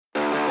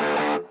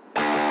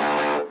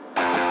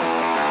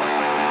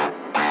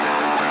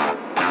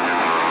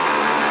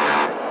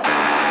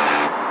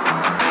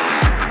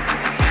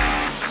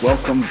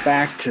Welcome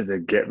back to the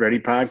Get Ready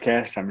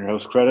podcast. I'm your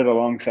host, Credit.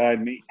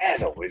 Alongside me,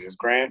 as always, is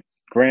Grant.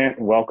 Grant,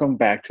 welcome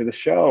back to the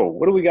show.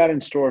 What do we got in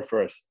store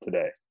for us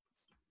today?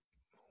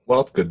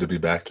 Well, it's good to be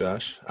back,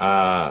 Josh.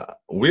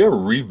 We are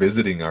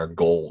revisiting our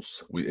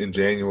goals. In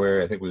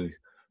January, I think we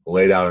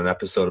laid out an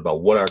episode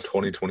about what our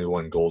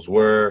 2021 goals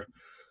were,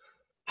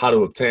 how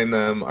to obtain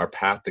them, our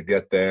path to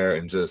get there,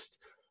 and just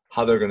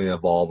how they're going to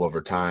evolve over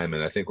time.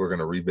 And I think we're going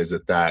to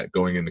revisit that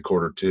going into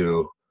quarter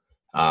two.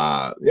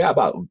 We're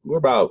about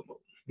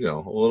a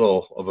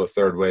little of a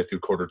third way through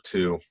quarter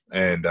two,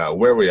 and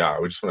where we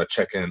are. We just want to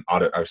check in,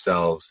 audit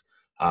ourselves.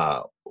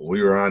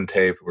 We were on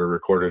tape. We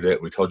recorded it.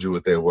 We told you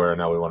what they were.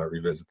 Now we want to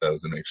revisit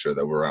those and make sure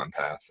that we're on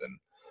path. And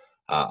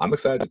I'm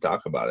excited to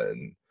talk about it.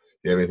 And do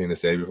you have anything to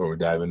say before we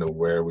dive into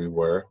where we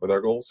were with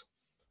our goals?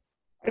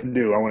 I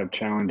do. I want to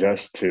challenge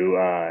us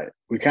to,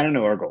 we kind of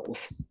know our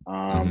goals.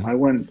 I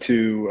want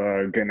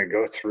to going to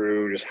go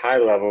through just high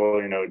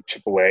level,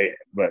 chip away.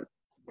 But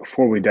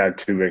before we dive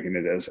too big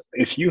into this,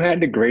 if you had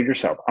to grade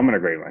yourself, I'm going to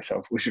grade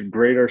myself. We should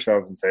grade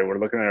ourselves and say, we're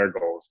looking at our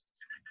goals.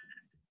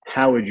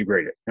 How would you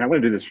grade it? And I want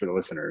to do this for the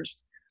listeners,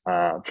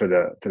 for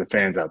the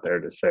fans out there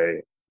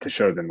to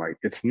show them, like,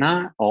 it's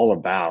not all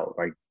about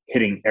like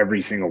hitting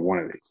every single one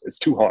of these. It's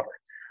too hard.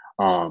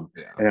 And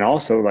then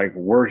also, like,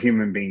 we're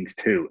human beings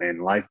too,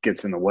 and life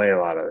gets in the way a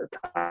lot of the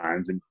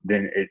times, and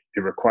then it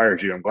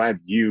requires you. I'm glad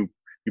you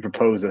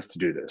proposed us to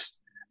do this.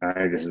 I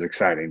think this is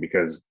exciting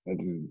because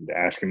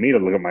asking me to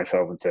look at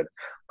myself and said,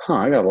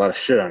 I got a lot of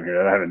shit on here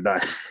that I haven't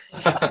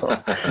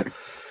done.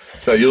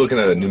 So you're looking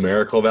at a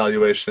numerical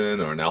evaluation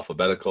or an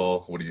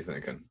alphabetical? What are you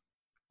thinking?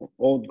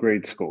 Old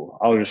grade school.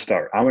 I'll just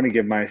start. I'm going to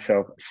give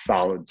myself a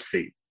solid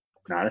C.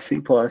 Not a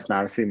C plus,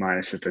 not a C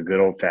minus, just a good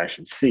old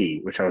fashioned C,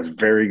 which I was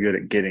very good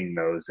at getting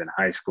those in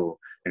high school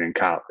and in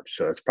college.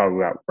 So it's probably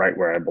about right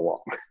where I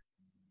belong.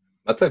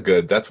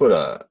 That's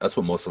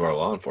what most of our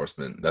law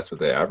enforcement, that's what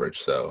they average.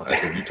 So I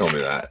think you told me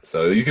that.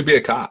 So you could be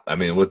a cop. I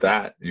mean, with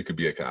that, you could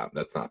be a cop.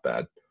 That's not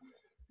bad.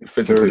 You're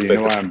physically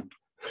fit.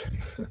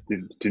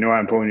 Do you know why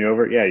I'm pulling you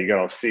over? Yeah, you got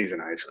all C's in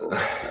high school.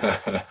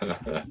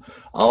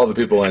 All the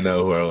people I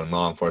know who are in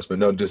law enforcement,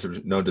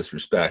 no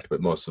disrespect,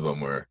 but most of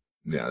them were,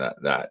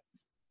 that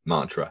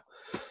mantra.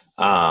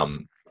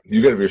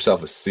 You give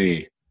yourself a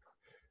C.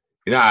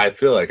 I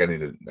feel like I need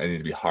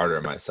to be harder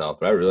on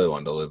myself, but I really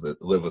wanted to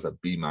live with a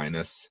B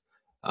minus.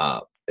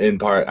 In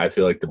part, I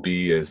feel like the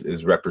B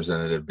is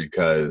representative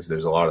because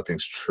there's a lot of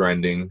things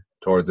trending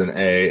towards an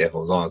A as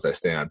long as I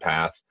stay on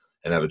path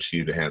and I've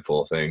achieved a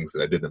handful of things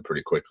that I did them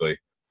pretty quickly,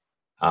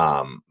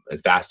 and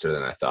faster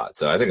than I thought.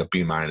 So I think a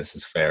B minus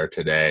is fair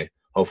today.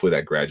 Hopefully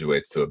that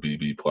graduates to a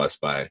BB plus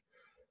by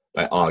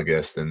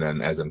August, and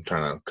then as I'm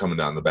coming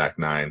down the back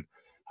nine,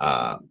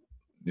 of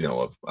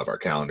our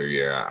calendar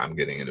year, I'm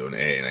getting into an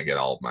A, and I get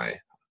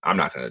I'm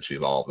not going to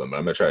achieve all of them, but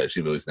I'm going to try to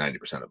achieve at least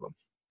 90% of them.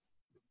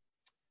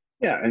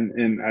 Yeah,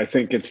 and I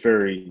think it's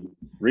very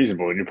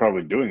reasonable, and you're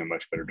probably doing a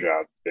much better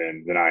job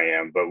than I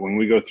am. But when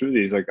we go through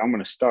these, like, I'm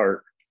going to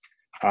start.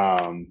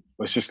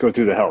 Let's just go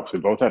through the health. We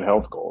both had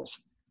health goals.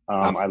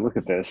 I look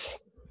at this,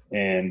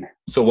 and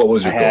so what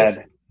was your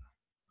goal?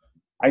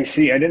 I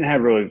didn't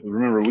have really.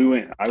 Remember,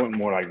 I went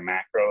more like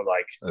macro.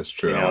 Like, that's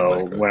true.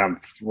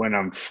 When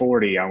I'm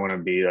 40, I want to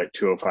be like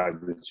 205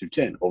 to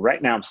 210. Well,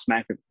 right now I'm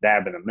smack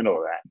dab in the middle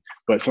of that.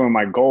 But some of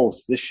my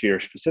goals this year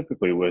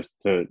specifically was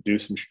to do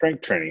some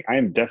strength training. I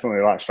am definitely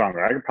a lot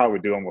stronger. I could probably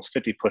do almost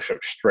 50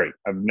 push-ups straight.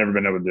 I've never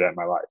been able to do that in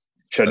my life.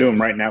 Should I do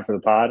them right now for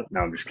the pod?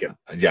 No, I'm just kidding.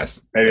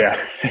 Yes. Maybe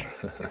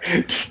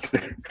just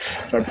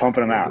start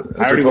pumping them out.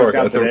 I already worked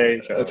out today.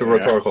 That's a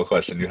rhetorical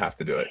question. You have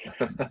to do it.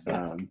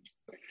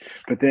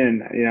 But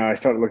then, I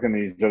started looking at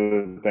these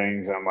other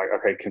things. And I'm like,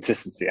 okay,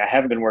 consistency. I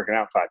haven't been working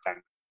out 5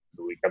 times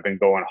a week. I've been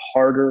going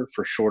harder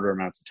for shorter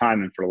amounts of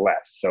time and for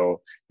less. So,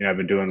 I've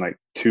been doing like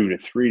 2 to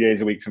 3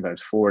 days a week,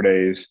 sometimes 4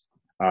 days.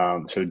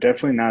 So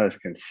definitely not as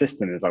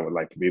consistent as I would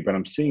like to be, but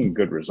I'm seeing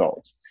good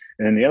results.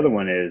 And then the other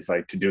one is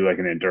like to do like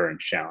an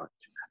endurance challenge.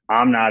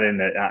 I'm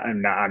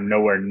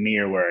nowhere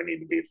near where I need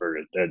to be for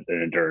an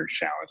endurance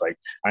challenge. Like,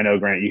 I know,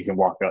 Grant, you can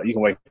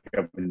wake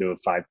up and do a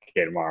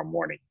 5K tomorrow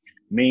morning.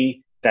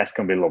 Me, that's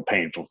going to be a little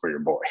painful for your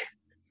boy.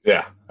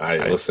 Yeah.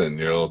 Listen,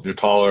 you're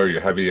taller,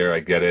 you're heavier. I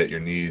get it. Your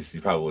knees,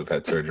 you probably have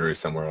had surgery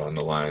somewhere along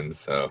the lines.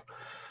 So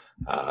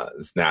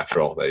it's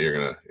natural that you're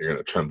going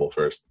to tremble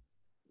first.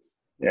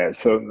 Yeah.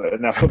 So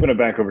now flipping it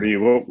back over to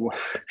you,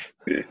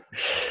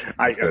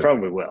 I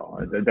probably will.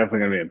 They're definitely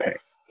going to be in pain.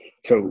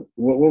 So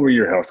what were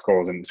your health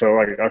goals? And so,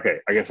 like, okay,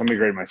 I guess let me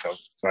grade myself.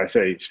 So I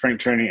say strength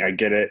training, I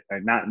get it.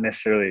 Not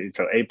necessarily,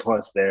 so A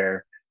plus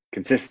there.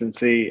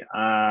 Consistency,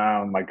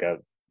 like a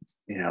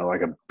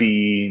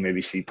B,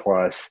 maybe C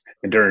plus.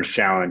 Endurance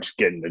challenge,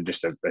 getting to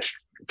just a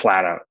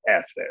flat out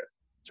F there.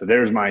 So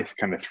there's my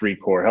kind of 3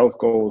 core health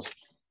goals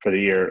for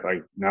the year.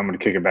 Like, now I'm going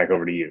to kick it back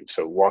over to you.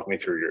 So walk me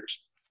through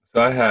yours.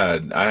 So I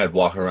had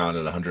walk around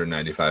at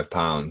 195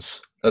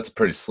 pounds. That's a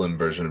pretty slim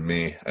version of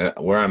me.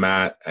 Where I'm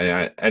at,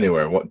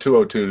 anywhere,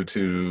 202 to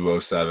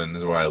 207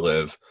 is where I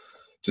live.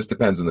 just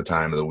depends on the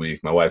time of the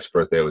week. My wife's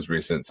birthday was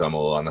recent, so I'm a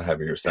little on the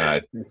heavier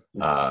side.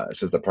 It's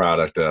just a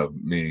product of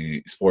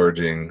me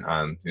splurging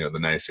on, the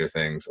nicer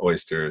things,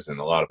 oysters and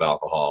a lot of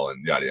alcohol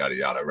and yada, yada,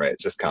 yada, right?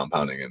 It's just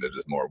compounding into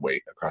just more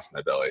weight across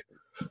my belly.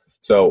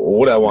 So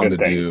what I wanted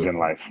to do in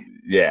life.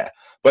 Yeah.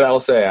 But I will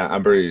say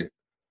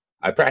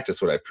I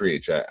practice what I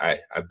preach.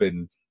 I've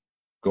been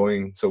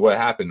going. So what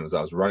happened was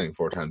I was running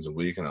 4 times a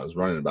week, and I was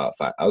running about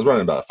a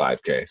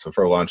 5K. So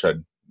for lunch,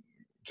 I'd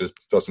just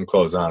throw some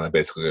clothes on. I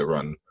basically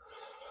run.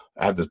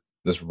 I have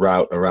this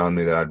route around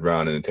me that I'd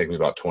run, and it'd take me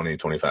about 20,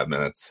 25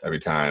 minutes every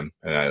time.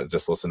 And I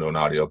just listened to an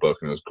audiobook,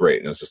 and it was great.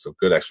 And it was just a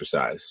good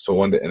exercise. So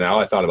one day, and all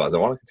I thought about is I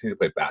want to continue to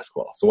play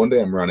basketball. So one day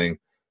I'm running,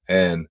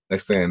 and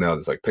next thing I know,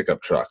 this like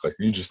pickup truck. Like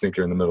you just think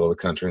you're in the middle of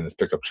the country, and this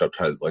pickup truck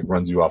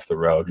runs you off the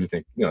road. You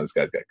think, this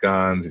guy's got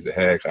guns. He's a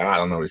hick. I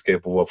don't know what he's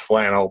capable of.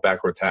 Flannel,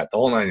 backwards hat, the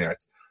whole 9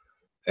 yards.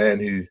 And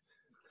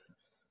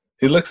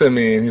he looks at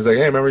me and he's like,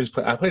 "Hey, remember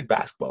I played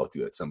basketball with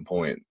you at some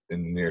point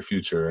in the near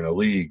future in a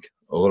league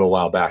a little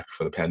while back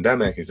before the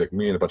pandemic." He's like,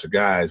 "Me and a bunch of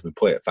guys, we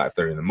play at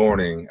 5:30 in the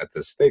morning at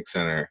the Stake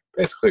Center,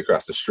 basically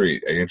across the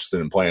street. Are you interested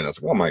in playing?" I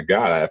was like, "Oh my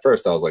God." At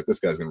first I was like, this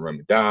guy's going to run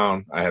me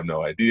down. I have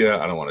no idea.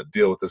 I don't want to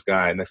deal with this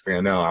guy. Next thing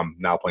I know, I'm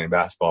now playing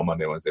basketball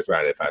Monday, Wednesday,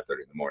 Friday at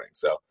 5:30 in the morning.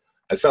 So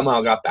I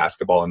somehow got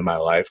basketball into my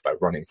life by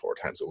running 4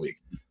 times a week.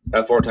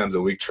 That 4 times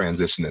a week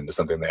transitioned into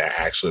something that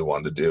I actually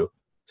wanted to do.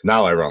 So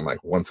now I run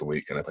like once a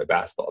week, and I play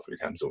basketball 3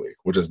 times a week,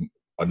 which is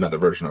another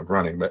version of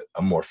running, but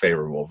a more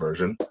favorable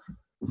version.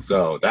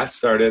 So that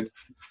started.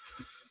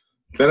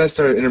 Then I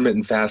started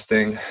intermittent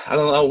fasting. I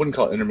wouldn't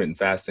call it intermittent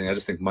fasting. I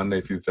just think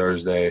Monday through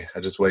Thursday, I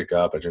just wake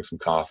up, I drink some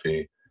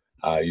coffee.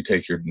 You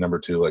take your number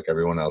 2 like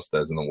everyone else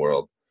does in the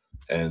world.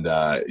 And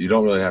you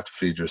don't really have to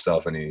feed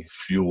yourself any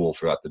fuel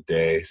throughout the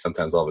day.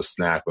 Sometimes I'll have a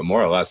snack, but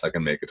more or less I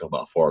can make it till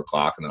about 4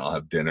 o'clock, and then I'll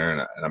have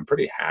dinner, and I'm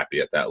pretty happy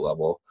at that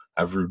level.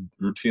 I've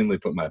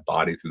routinely put my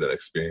body through that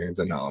experience,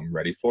 and now I'm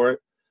ready for it.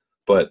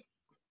 But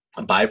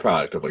a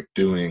byproduct of like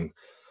doing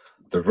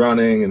the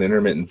running and the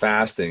intermittent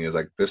fasting is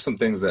like there's some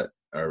things that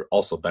are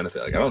also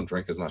benefit. Like I don't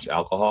drink as much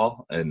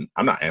alcohol, and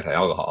I'm not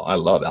anti-alcohol. I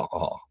love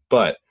alcohol,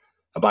 but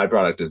a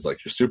byproduct is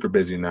like you're super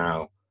busy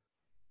now.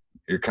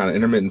 You're kind of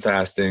intermittent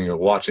fasting. You're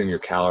watching your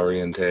calorie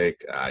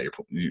intake.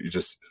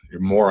 You're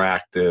more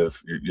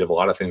active. You have a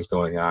lot of things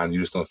going on. You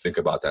just don't think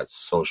about that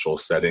social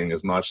setting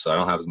as much. So I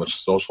don't have as much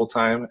social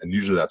time, and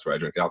usually that's where I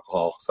drink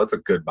alcohol. So that's a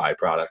good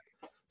byproduct.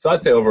 So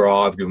I'd say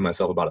overall, I've given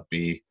myself about a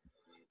B.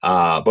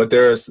 But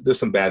there's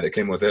some bad that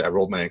came with it. I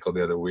rolled my ankle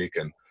the other week,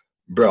 and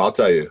bro, I'll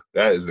tell you,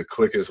 that is the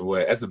quickest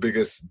way. That's the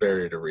biggest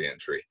barrier to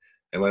reentry.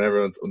 And when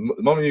the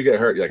moment you get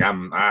hurt, you're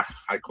like,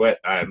 I quit.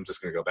 I'm just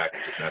going to go back to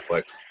just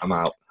Netflix. I'm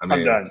out. I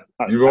mean, I'm done.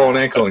 You roll an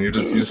ankle and you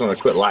just want to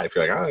quit life.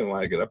 You're like, I don't even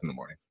want to get up in the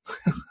morning.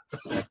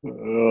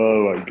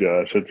 Oh my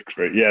gosh, that's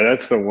great. Yeah,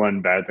 that's the one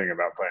bad thing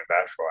about playing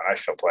basketball. And I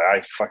still play. I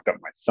fucked up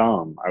my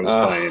thumb. I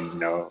was playing,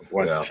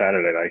 once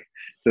Saturday, like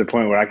to the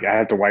point where I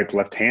had to wipe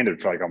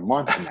left-handed for like a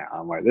month now.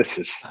 I'm like, this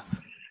is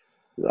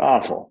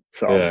awful.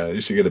 So yeah,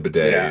 you should get a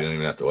bidet. Yeah. You don't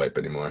even have to wipe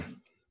anymore.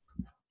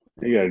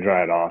 You got to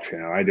dry it off.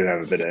 I do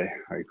have a bidet.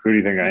 Like, who do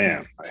you think I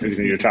am? Who do you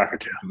think you're talking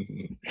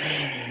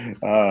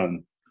to?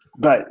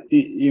 But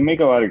you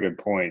make a lot of good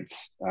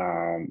points.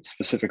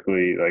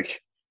 Specifically,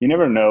 like, you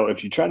never know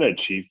if you try to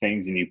achieve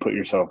things and you put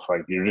yourself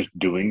like you're just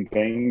doing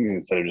things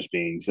instead of just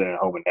being sitting at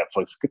home with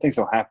Netflix. Good things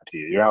don't happen to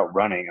you. You're out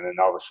running, and then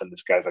all of a sudden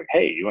this guy's like,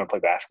 "Hey, you want to play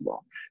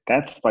basketball?"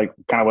 That's like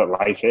kind of what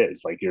life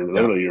is. Like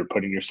you're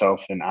putting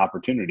yourself in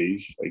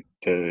opportunities like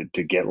to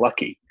get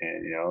lucky,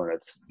 and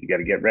that's you got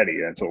to get ready.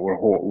 That's what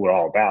we're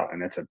all about,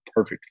 and that's a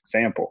perfect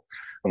example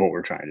of what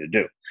we're trying to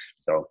do.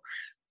 So,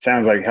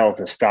 sounds like health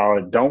is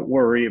solid. Don't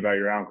worry about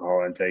your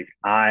alcohol intake.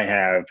 I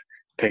have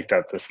picked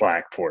up the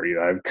slack for you.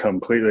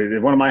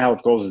 One of my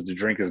health goals is to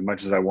drink as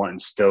much as I want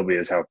and still be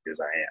as healthy as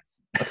I am.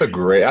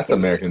 That's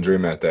American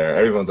dream out there.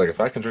 Everyone's like,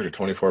 if I can drink a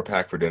 24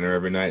 pack for dinner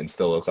every night and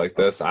still look like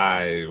this,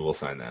 I will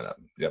sign that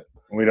up. Yep.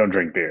 We don't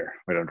drink beer.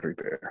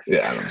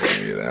 Yeah, I don't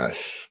blame you that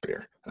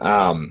beer.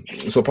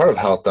 So part of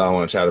health that I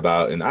want to chat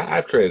about, and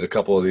I've created a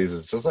couple of these,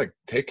 is just like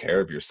take care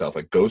of yourself.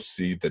 Like go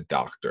see the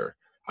doctor.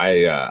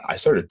 I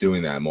started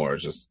doing that more.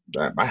 It's just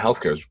my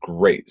healthcare is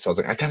great. So I was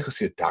like, I gotta go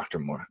see a doctor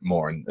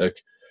more. And like,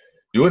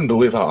 you wouldn't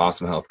believe how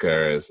awesome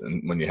healthcare is,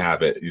 and when you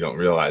have it, you don't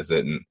realize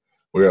it. And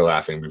we were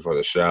laughing before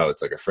the show.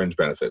 It's like a fringe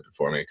benefit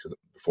for me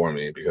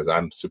because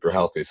I'm super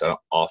healthy, so I don't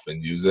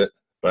often use it.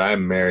 But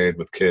I'm married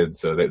with kids,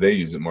 so they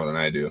use it more than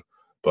I do.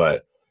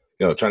 But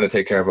trying to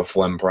take care of a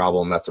phlegm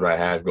problem, that's what I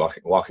had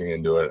walking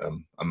into it.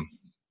 I'm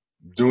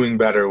doing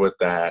better with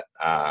that.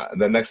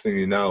 And the next thing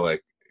you know,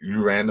 like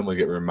you randomly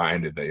get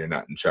reminded that you're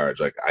not in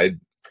charge. Like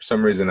for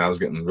some reason, I was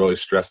getting really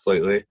stressed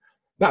lately.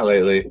 Not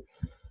lately.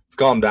 It's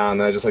calmed down.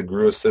 And I just like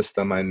grew a cyst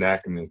on my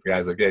neck, and this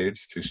guy's like, "Yeah, you're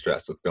just too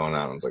stressed. What's going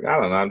on?" I was like, "I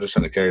don't know. I'm just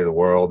trying to carry the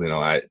world."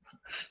 I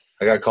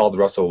got called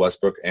Russell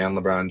Westbrook and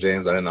LeBron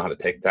James. I didn't know how to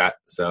take that,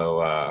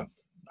 so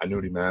I knew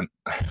what he meant.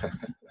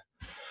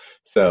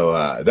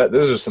 So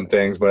those are some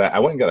things. But I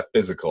went and got a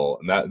physical,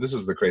 and this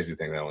was the crazy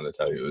thing that I wanted to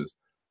tell you is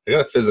I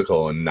got a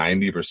physical, and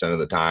 90% of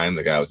the time,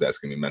 the guy was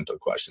asking me mental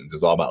questions. It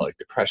was all about like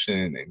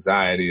depression,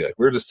 anxiety. Like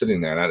we were just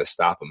sitting there, and I had to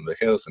stop him. Like,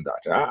 hey, listen,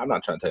 doctor, I'm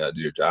not trying to tell you how to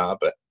do your job,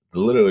 but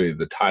literally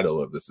the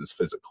title of this is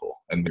physical,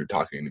 and you're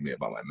talking to me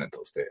about my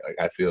mental state. Like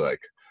I feel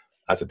like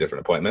that's a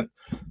different appointment.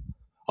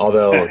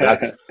 Although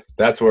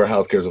that's where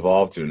healthcare's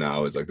evolved to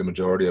now, is like the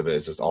majority of it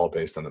is just all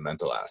based on the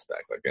mental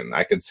aspect. Like, and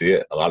I can see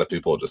it. A lot of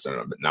people just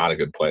are not a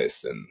good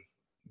place, and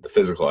the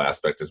physical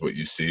aspect is what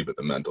you see, but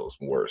the mental is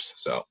worse.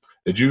 So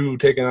did you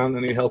take on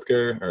any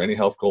healthcare or any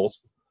health goals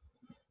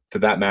to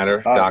that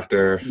matter?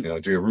 Doctor,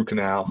 do your root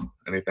canal,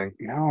 anything?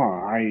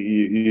 No,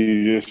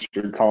 you just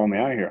you're calling me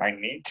out here. I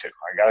need to.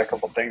 I got a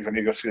couple things I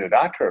need to go see the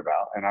doctor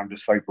about, and I'm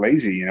just like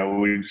lazy.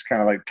 We just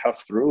kind of like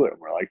tough through it.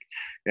 We're like,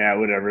 yeah,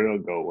 whatever, it'll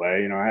go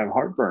away. I have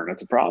heartburn.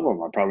 That's a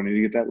problem. I probably need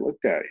to get that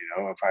looked at.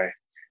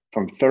 If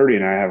I'm 30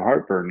 and I have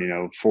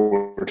heartburn,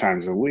 4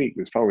 times a week,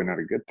 that's probably not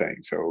a good thing.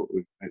 So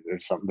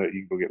there's something that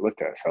you can go get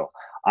looked at. So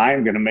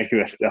I'm going to make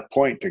it a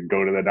point to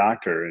go to the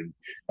doctor. And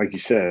like you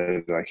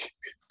said, like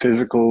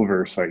physical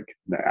versus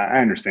I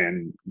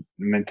understand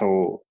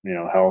mental,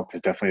 health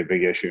is definitely a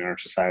big issue in our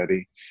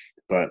society.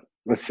 But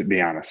let's be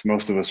honest,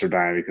 most of us are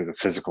dying because of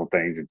physical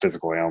things and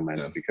physical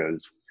ailments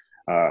because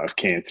of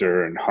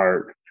cancer and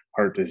heart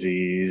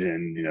disease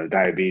and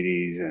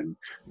diabetes and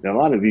a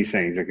lot of these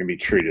things that can be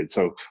treated.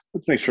 So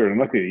let's make sure. And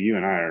luckily, you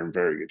and I are in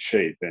very good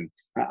shape. And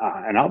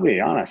I'll be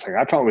honest,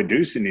 I probably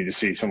do need to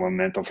see someone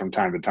mental from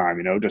time to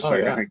time.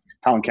 I think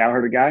Colin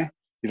Cowherd, a guy.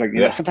 He's like,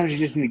 sometimes you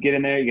just need to get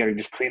in there. You got to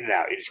just clean it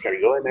out. You just got to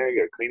go in there.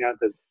 You got to clean out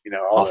the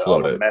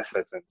all the mess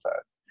that's inside.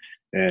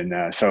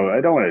 And so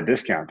I don't want to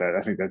discount that.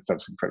 I think that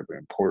stuff's incredibly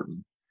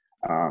important.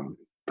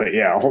 But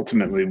yeah,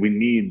 ultimately we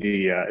need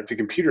if the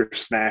computer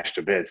smashed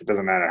to bits, it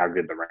doesn't matter how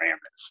good the RAM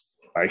is.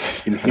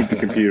 Like you need the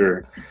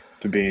computer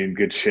to be in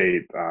good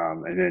shape,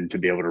 and then to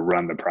be able to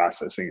run the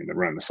processing and to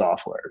run the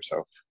software.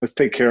 So let's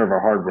take care of our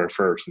hardware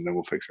first, and then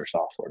we'll fix our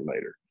software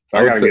later. So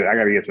I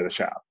gotta get to the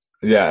shop.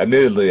 Yeah,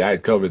 admittedly, I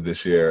had COVID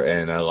this year,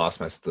 and I lost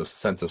my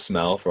sense of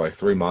smell for like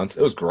 3 months.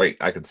 It was great.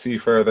 I could see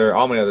further.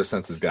 All my other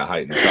senses got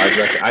heightened. So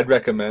I'd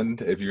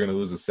recommend, if you're going to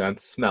lose a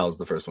sense, smell is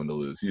the first one to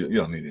lose. You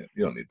don't need it.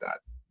 You don't need that.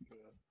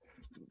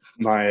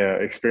 My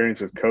experience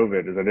with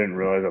COVID is I didn't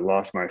realize I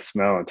lost my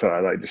smell until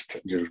I just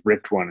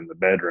ripped one in the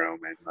bedroom,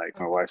 and like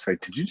my wife's like,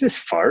 "Did you just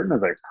fart?" And I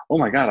was like, "Oh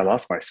my God, I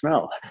lost my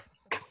smell."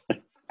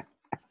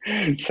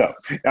 So,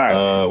 all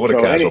right. What a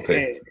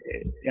casualty.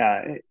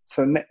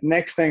 So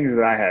next things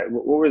that I had,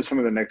 what were some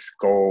of the next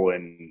goal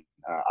and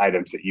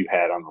items that you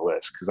had on the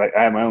list? Because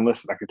I have my own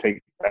list. And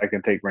I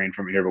can take reign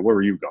from here. But where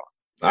were you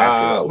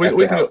going?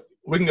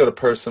 We can go to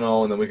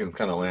personal, and then we can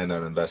kind of land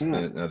on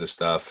investment and other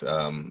stuff.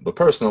 But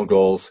personal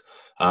goals.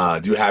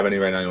 Do you have any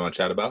right now you want to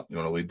chat about? You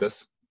want to lead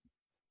this?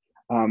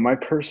 My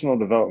personal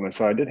development.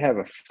 So I did have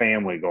a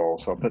family goal,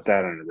 so I'll put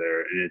that under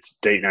there, and it's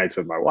date nights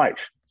with my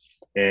wife.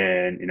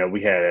 And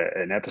we had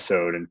an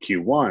episode in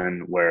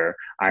Q1 where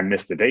I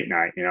missed a date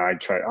night.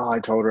 I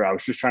told her I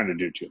was just trying to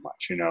do too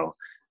much.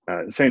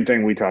 Same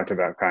thing we talked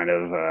about kind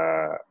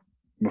of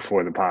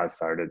before the pod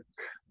started.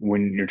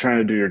 When you're trying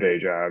to do your day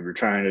job, you're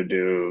trying to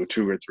do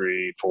 2 or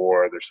 3,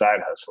 4 other side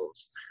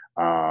hustles.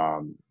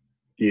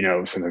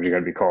 Sometimes you got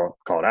to be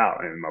called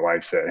out. And my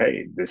wife said,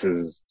 "Hey, this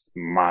is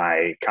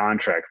my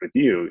contract with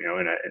you.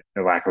 In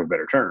a lack of a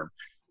better term.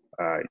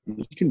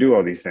 You can do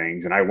all these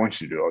things, and I want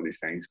you to do all these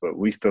things, but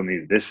we still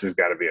this has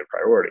got to be a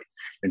priority."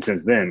 And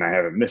since then, I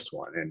haven't missed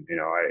one. And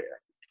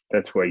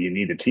that's why you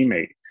need a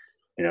teammate.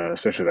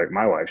 Especially like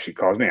my wife, she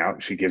calls me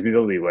out. She gives me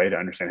the leeway to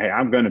understand, hey,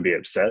 I'm going to be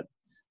upset.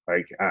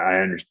 Like I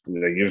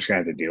understand that you're just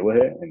going to have to deal with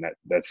it, and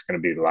that's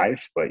going to be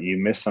life. But you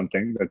missed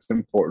something that's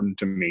important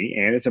to me,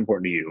 and it's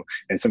important to you,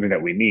 and something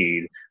that we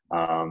need.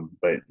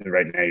 But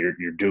right now,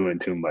 you're doing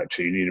too much,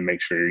 so you need to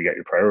make sure you got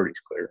your priorities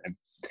clear. And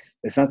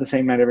it's not the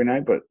same night every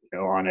night, but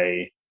on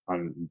a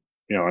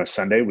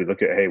Sunday, we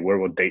look at, hey, where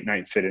will date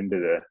night fit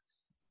into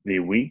the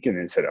week, and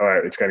then said, all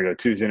right, it's got to go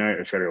Tuesday night,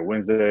 or it's got to go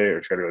Wednesday, or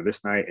it's got to go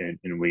this night,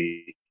 and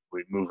we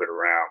move it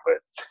around.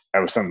 But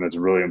that was something that's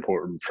really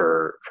important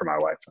for my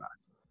wife and I.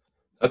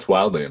 That's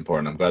wildly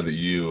important. I'm glad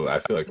that I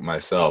feel like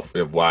myself, we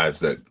have wives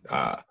that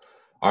are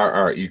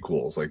our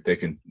equals. Like they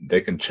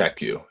can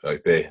check you.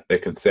 Like they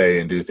can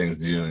say and do things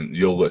to you, and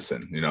you'll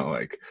listen.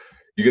 Like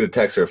you get a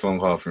text or a phone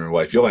call from your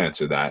wife, you'll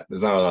answer that.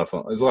 There's a lot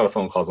of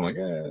phone calls. I'm like,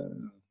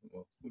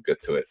 we'll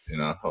get to it.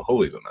 I'll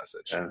leave a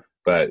message. Yeah.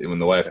 But when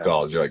the wife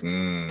calls, you're like,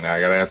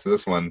 I got to answer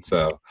this one.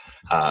 So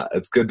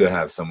it's good to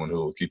have someone who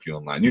will keep you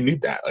in line. You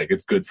need that. Like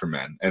it's good for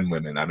men and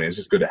women. I mean, it's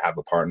just good to have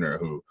a partner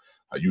who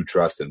you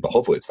trust in, but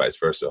hopefully it's vice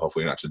versa.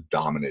 Hopefully you're not just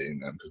dominating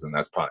them, because then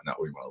that's probably not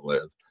where you want to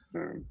live.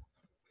 Mm.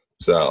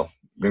 So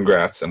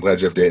congrats. I'm glad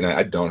you have date night.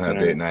 I don't have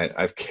date night.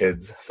 I have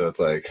kids. So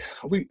it's like,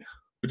 we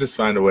just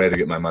find a way to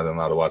get my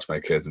mother-in-law to watch my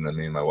kids, and then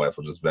me and my wife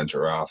will just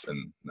venture off,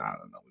 and I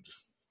don't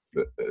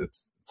know.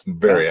 It's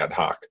very ad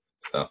hoc.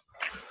 So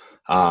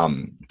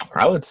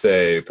I would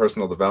say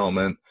personal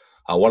development.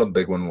 One of the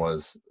big one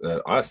was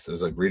us. It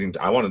was like reading.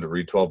 I wanted to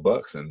read 12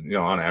 books, and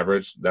on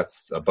average,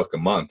 that's a book a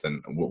month,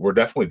 and we're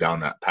definitely down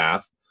that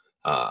path.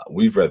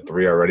 We've read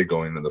 3 already,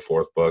 going into the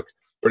 4th book.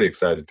 pretty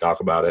excited to talk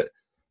about it.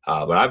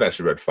 But I've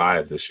actually read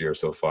 5 this year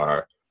so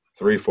far,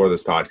 3 for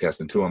this podcast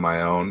and 2 on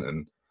my own.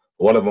 And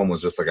one of them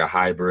was just like a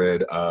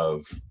hybrid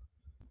of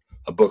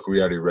a book we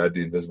already read,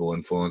 The Invisible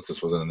Influence.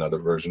 This wasn't another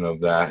version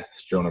of that.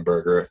 It's Jonah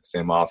Berger,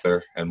 same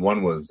author. And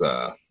one was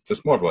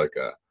just more of like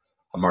a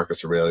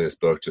Marcus Aurelius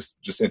book,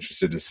 just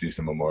interested to see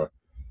some more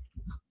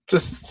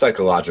just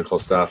psychological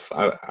stuff.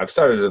 I've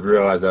started to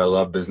realize that I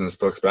love business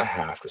books, but I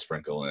have to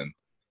sprinkle in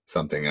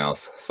something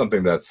else,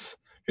 something that's,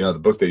 the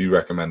book that you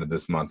recommended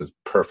this month is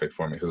perfect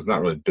for me because it's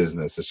not really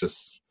business. It's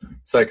just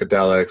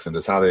psychedelics and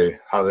just how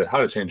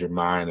to change your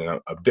mind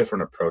and a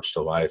different approach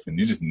to life. And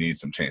you just need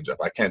some change up.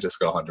 I can't just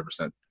go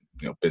 100%,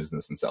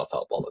 business and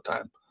self-help all the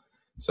time.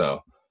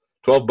 So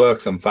 12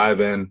 books, I'm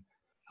 5 in.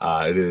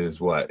 It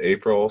is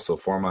April. So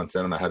 4 months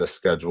in, I'm ahead of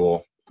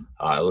schedule.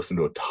 I listen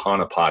to a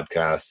ton of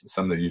podcasts,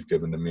 some that you've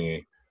given to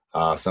me,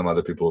 some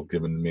other people have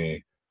given to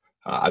me.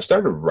 I've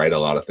started to write a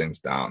lot of things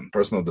down.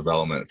 Personal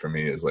development for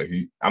me is like,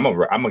 I'm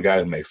a guy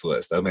who makes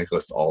lists. I make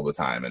lists all the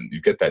time, and you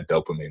get that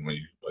dopamine when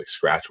you like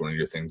scratch one of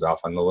your things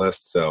off on the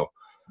list. So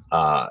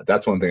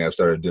that's one thing I've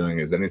started doing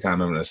is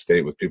anytime I'm in a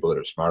state with people that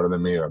are smarter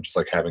than me, or I'm just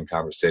like having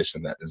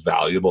conversation that is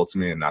valuable to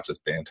me and not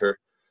just banter.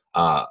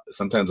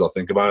 Sometimes I'll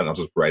think about it and I'll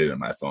just write it in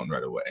my phone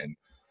right away. And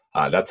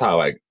that's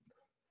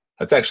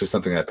actually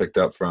something I picked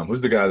up from, who's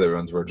the guy that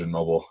runs Virgin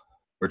Mobile?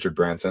 Richard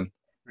Branson.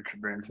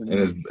 Richard Branson.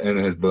 In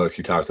his book,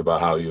 he talked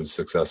about how he was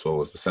successful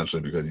was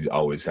essentially because he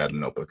always had a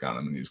notebook on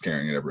him and he was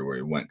carrying it everywhere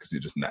he went because he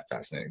just met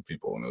fascinating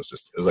people. And it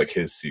was like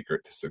his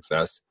secret to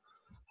success.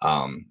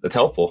 It's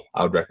helpful.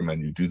 I would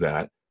recommend you do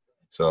that.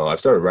 So I've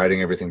started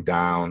writing everything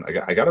down.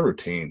 I got a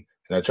routine,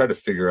 and I tried to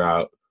figure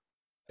out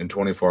in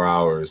 24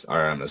 hours, all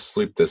right, I'm going to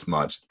sleep this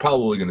much. It's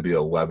probably going to be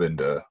 11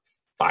 to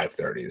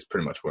 5:30 is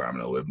pretty much where I'm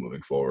going to live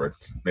moving forward.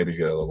 Maybe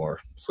get a little more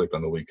sleep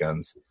on the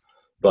weekends.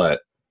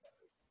 But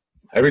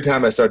every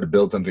time I start to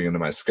build something into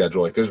my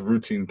schedule, like there's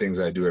routine things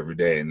I do every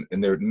day,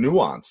 and they're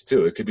nuanced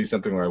too. It could be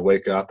something where I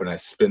wake up and I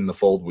spin the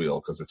fold wheel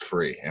because it's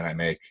free and I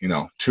make,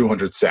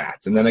 200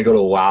 sats. And then I go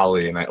to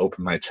Wally and I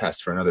open my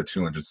chest for another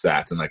 200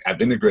 sats. And like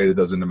I've integrated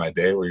those into my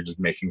day where you're just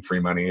making free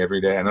money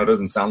every day. I know it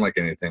doesn't sound like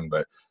anything,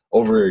 but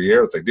over a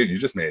year, it's like, dude, you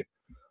just made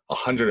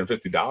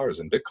 $150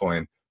 in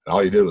Bitcoin. And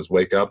all you did was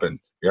wake up and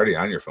you're already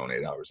on your phone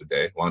 8 hours a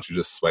day. Why don't you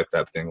just swipe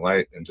that thing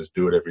light and just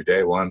do it every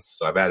day once?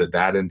 So I've added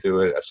that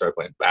into it. I've started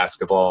playing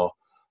basketball.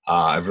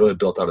 I've really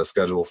built out a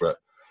schedule for it.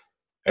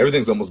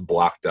 Everything's almost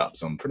blocked up,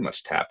 so I'm pretty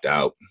much tapped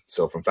out.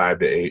 So from 5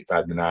 to 8,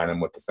 5 to 9,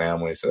 I'm with the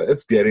family. So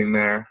it's getting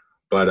there.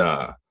 But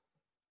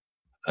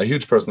a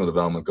huge personal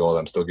development goal that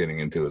I'm still getting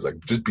into is like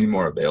just be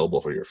more available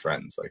for your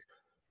friends. Like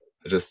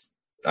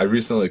I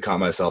recently caught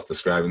myself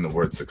describing the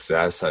word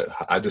success.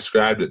 I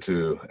described it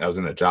I was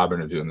in a job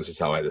interview, and this is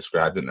how I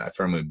described it, and I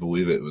firmly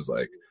believe it was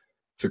like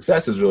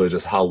success is really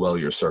just how well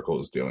your circle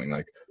is doing.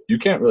 Like you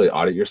can't really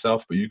audit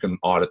yourself, but you can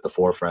audit the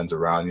 4 friends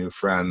around you,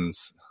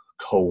 friends,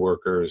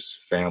 coworkers,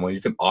 family.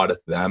 You can audit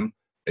them,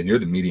 and you're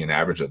the median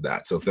average of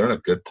that. So if they're in a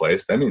good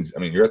place, that means,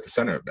 you're at the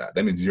center of that.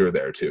 That means you're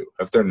there too.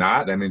 If they're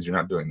not, that means you're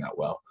not doing that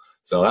well.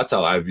 So that's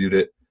how I viewed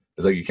it.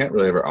 It's like you can't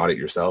really ever audit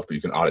yourself, but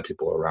you can audit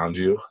people around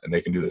you, and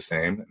they can do the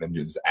same, and then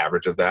you're the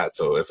average of that.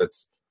 So if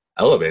it's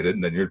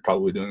elevated, then you're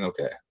probably doing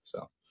okay.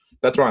 So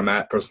that's where I'm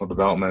at, personal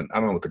development. I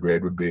don't know what the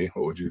grade would be.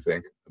 What would you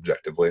think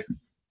objectively?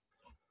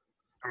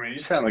 You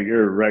sound like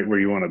you're right where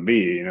you want to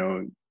be.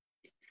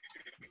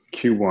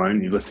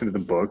 Q1, you listen to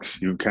the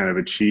books, you kind of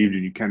achieved,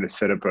 and you kind of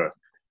set up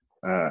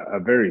a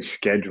very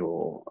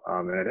schedule.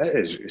 And that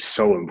is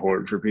so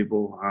important for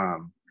people,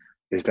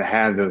 is to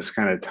have those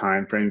kind of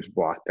time frames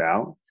blocked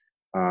out,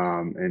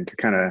 and to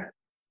kind of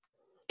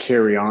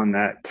carry on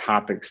that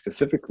topic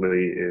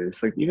specifically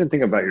is like, even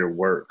think about your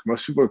work.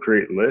 Most people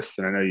create lists,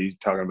 and I know you're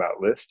talking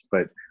about lists,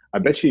 but I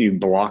bet you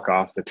block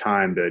off the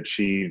time to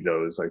achieve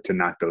those, like to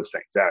knock those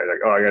things out. You're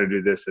like, oh, I got to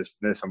do this, this,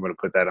 and this. I'm going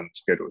to put that on the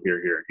schedule here,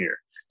 here, and here.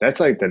 That's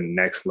like the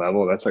next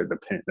level. That's like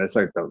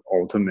the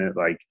ultimate,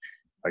 like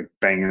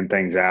banging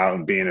things out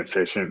and being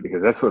efficient,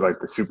 because that's what like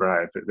the super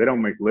high, they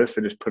don't make lists.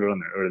 They just put it on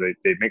there, or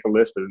they make a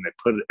list, but then they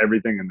put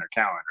everything in their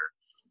calendar.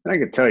 And I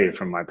can tell you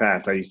from my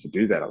past, I used to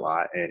do that a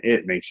lot, and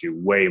it makes you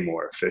way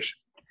more efficient.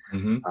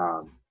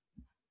 Mm-hmm.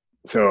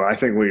 So I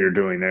think what you're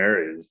doing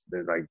there is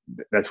like,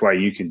 that's why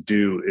you can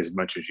do as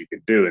much as you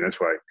can do. And that's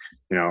why,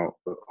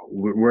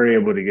 we're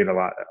able to get a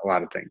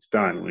lot of things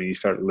done when you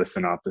start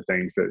listing off the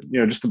things that,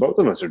 just the both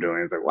of us are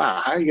doing. It's like,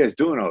 wow, how are you guys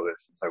doing all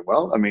this? It's like,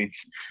 well,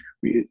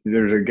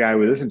 there's a guy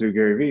we listen to,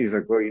 Gary Vee. He's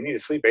like, well, you need to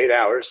sleep 8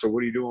 hours. So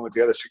what are you doing with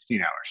the other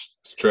 16 hours?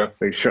 It's true.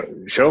 Like,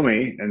 show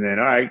me. And then,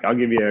 all right, I'll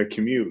give you a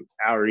commute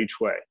hour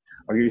each way.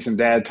 I'll give you some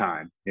dad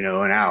time, an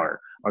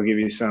hour. I'll give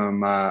you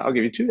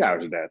 2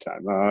 hours of dad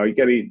time. You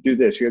got to do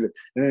this. And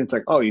then it's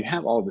like, oh, you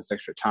have all this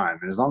extra time.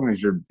 And as long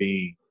as you're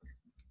being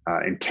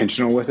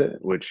intentional with it,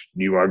 which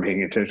you are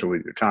being intentional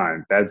with your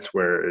time, that's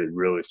where it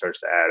really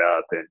starts to add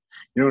up. And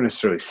you don't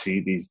necessarily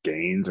see these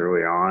gains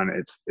early on.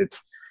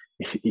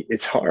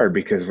 It's hard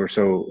because we're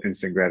so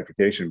instant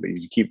gratification, but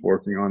you keep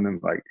working on them.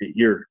 Like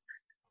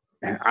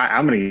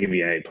I'm going to give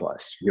you an A+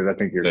 because I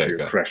think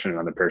you're crushing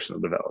on the personal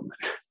development.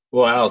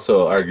 Well, I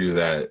also argue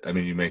that, I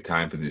mean, you make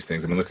time for these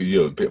things. I mean, look at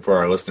you. For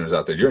our listeners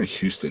out there, you're in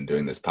Houston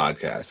doing this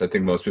podcast. I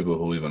think most people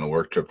who leave on a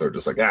work trip, they're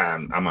just like,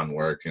 I'm on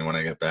work. When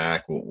I get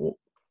back, we'll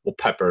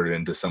pepper it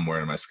into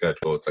somewhere in my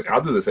schedule. It's like,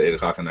 I'll do this at 8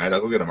 o'clock at night.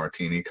 I'll go get a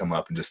martini, come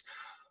up and just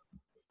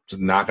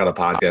knock out a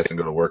podcast and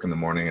go to work in the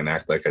morning and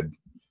act like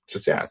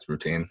it's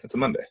routine. It's a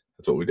Monday.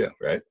 That's what we do,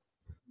 right?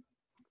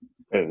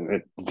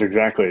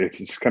 It's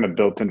just kind of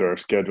built into our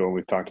schedule.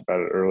 We talked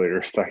about it earlier.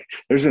 It's like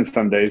there's been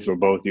some days where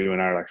both you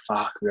and I are like,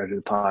 fuck, we gotta do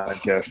the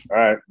podcast. All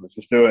right, let's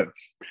just do it.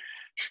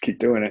 Just keep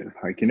doing it.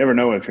 Like you never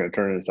know when it's gonna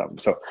turn into something.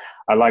 So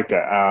I like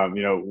that.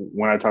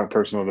 When I talk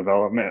personal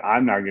development,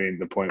 I'm now getting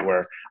to the point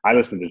where I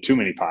listen to too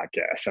many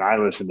podcasts and I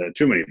listen to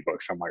too many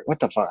books. I'm like,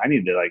 what the fuck? I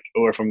need to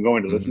or if I'm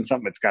going to listen to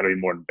something, it's got to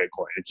be more than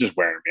Bitcoin. It's just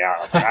wearing me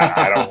out. I'm like,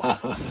 I don't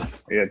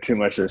get too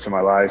much of this in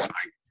my life.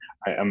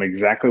 I'm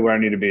exactly where I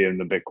need to be in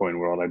the Bitcoin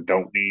world. I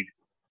don't need,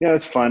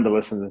 it's fun to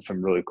listen to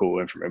some really cool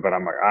information, but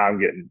I'm like,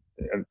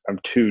 I'm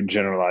too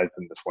generalized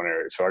in this one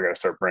area. So I got to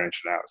start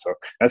branching out. So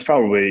that's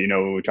probably,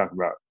 when we talk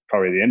about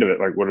probably the end of it,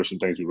 like what are some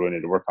things we really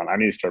need to work on? I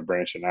need to start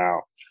branching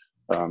out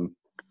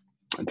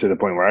to the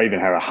point where I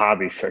even have a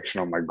hobby section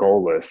on my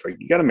goal list. Like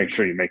you got to make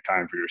sure you make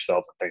time for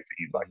yourself and things that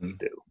you'd like to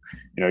do.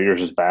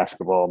 Yours is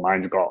basketball,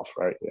 mine's golf,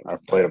 right? And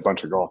I've played a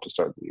bunch of golf to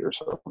start the year.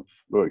 So I'm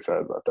really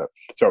excited about that.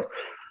 So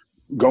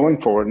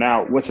going forward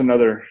now, what's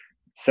another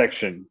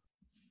section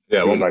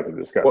you'd like to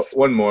discuss?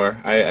 One more.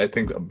 I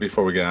think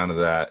before we get on to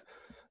that,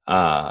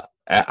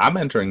 I'm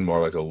entering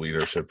more like a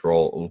leadership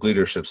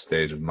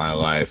stage of my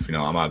life.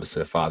 I'm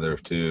obviously a father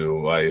of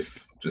two,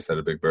 wife, just had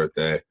a big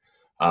birthday,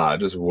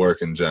 just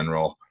work in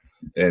general.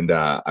 And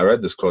I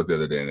read this quote the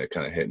other day and it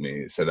kind of hit me.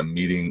 It said, a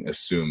meeting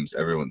assumes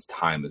everyone's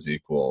time is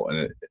equal.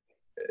 And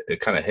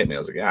it kind of hit me. I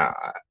was like, yeah.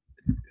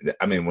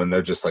 I mean, when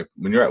they're just like,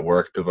 when you're at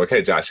work, people are like,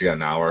 hey, Josh, you got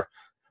an hour.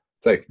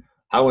 It's like,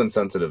 how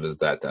insensitive is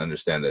that to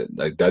understand that?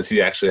 Like, does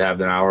he actually have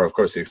an hour? Of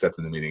course, he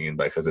accepted the meeting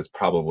invite because it's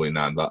probably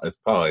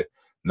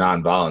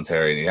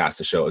non-voluntary, and he has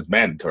to show. It's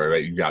mandatory,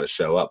 right? You got to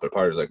show up. But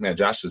part of it's like, man,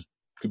 Josh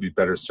could be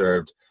better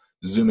served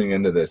zooming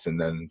into this and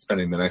then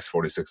spending the next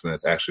 46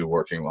 minutes actually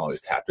working while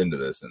he's tapped into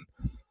this. And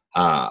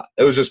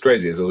it was just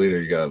crazy. As a leader,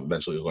 you got to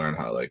eventually learn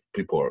how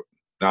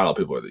not all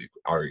people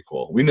are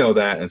equal. We know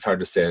that, and it's hard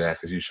to say that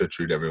because you should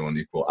treat everyone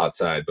equal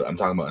outside. But I'm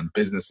talking about in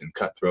business and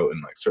cutthroat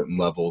and like certain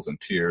levels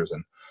and tiers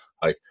and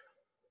like.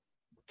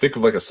 Think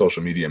of like a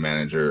social media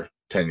manager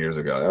 10 years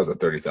ago. That was a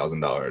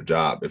 $30,000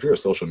 job. If you're a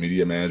social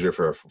media manager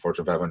for a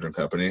Fortune 500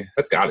 company,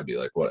 that's got to be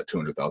like a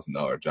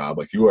 $200,000 job.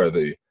 Like you are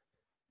the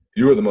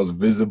most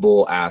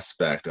visible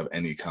aspect of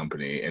any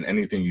company, and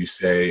anything you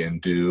say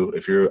and do,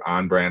 if you're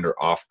on brand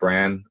or off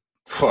brand,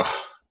 the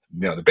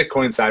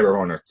Bitcoin cyber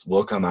hornets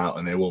will come out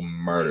and they will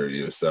murder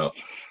you. So,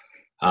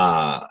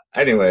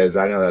 anyways,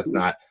 I know that's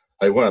not.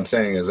 Like what I'm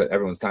saying is that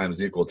everyone's time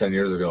is equal. 10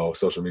 years ago,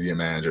 social media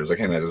managers like,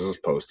 hey man,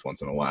 just post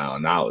once in a while.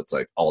 And now it's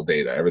like all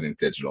data, everything's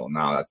digital.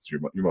 Now that's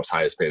your most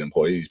highest paid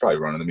employee. He's probably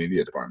running the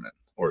media department,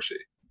 or she.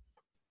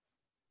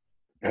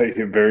 Hey,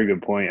 very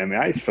good point. I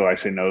mean, I still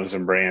actually know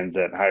some brands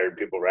that hired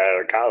people right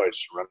out of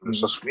college to run their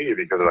social media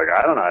because they're like,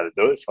 I don't know how to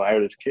do it, so I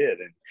hired this kid.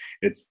 And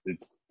it's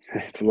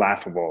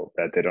laughable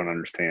that they don't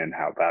understand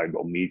how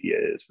valuable media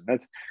is. And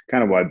that's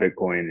kind of why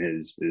Bitcoin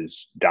is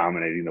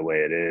dominating the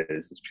way it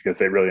is. It's because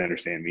they really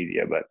understand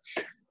media, but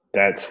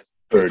that's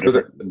for a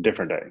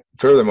different day.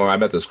 Furthermore, I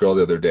met this girl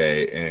the other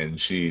day and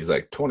she's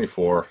like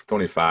 24,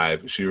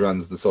 25. She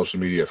runs the social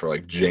media for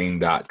like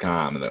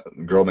Jane.com, and the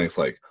girl makes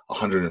like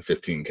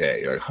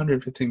 115K. You're like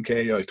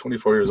 115K, you're like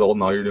 24 years old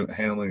and all you're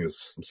handling is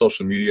some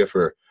social media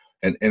for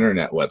an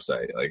internet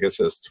website. Like it's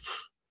just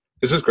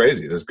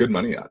crazy. There's good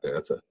money out there.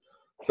 It's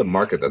a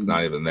market that's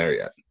not even there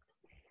yet.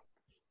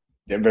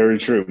 Yeah, very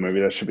true. Maybe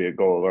that should be a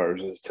goal of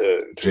ours, is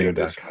to do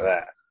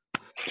that.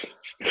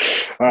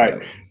 All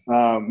right,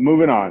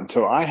 moving on.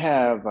 So I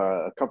have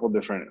a couple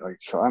different, I'm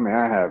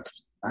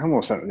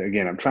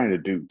trying to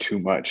do too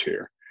much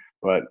here,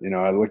 but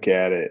I look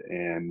at it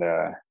and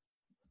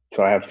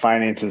so I have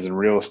finances and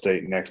real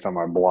estate next on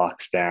my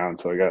blocks down.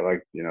 So I got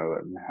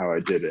how I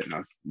did it.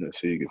 And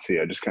so you can see,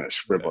 I just kind of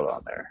scribbled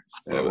on there.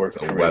 And it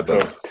worked a web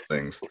of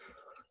things.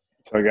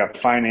 So I got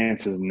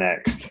finances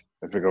next.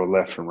 If I go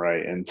left from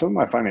right, and some of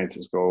my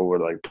finances go over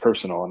like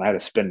personal, and I had a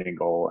spending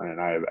goal, and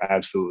I have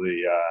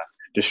absolutely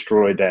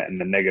destroyed that in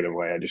the negative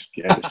way. I just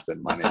had to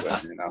spend money,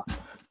 but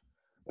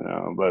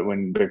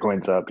when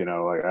Bitcoin's up,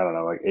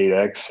 like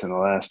 8x in the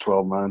last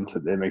 12 months,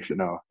 it makes it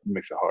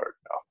hard.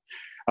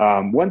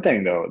 One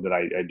thing though that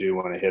I do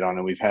want to hit on,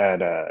 and we've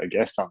had a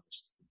guest on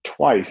this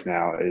twice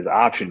now, is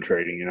option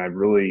trading, and I've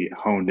really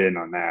honed in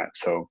on that.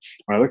 So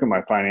when I look at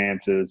my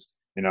finances,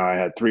 I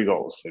had 3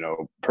 goals,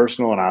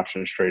 personal and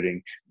options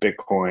trading,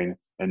 Bitcoin,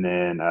 and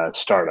then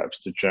startups,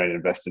 to try to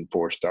invest in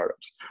 4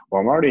 startups. Well,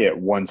 I'm already at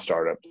 1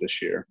 startup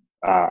this year.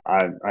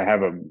 I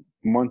have a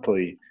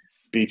monthly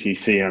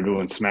BTC, and I'm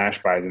doing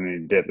smash buys and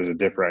then dip. There's a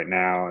dip right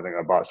now. I think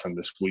I bought some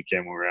this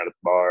weekend when we were at a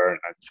bar, and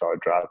I saw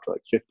it drop to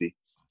like 50.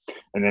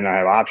 And then I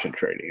have option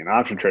trading. And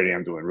option trading,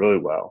 I'm doing really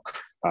well.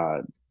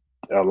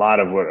 a lot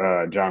of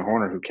what John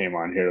Horner, who came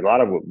on here, a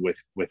lot of what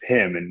with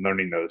him and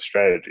learning those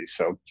strategies.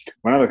 So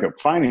when I look at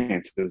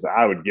finances,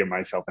 I would give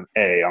myself an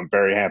A. I'm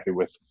very happy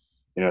with,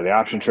 the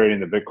option trading,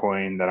 the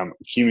Bitcoin that I'm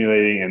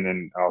accumulating, and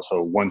then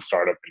also one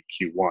startup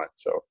in Q1.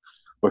 So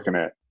looking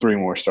at 3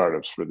 more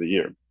startups for the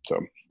year. So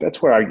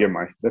that's where I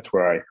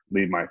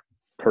leave my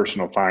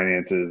personal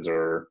finances,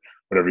 or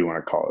whatever you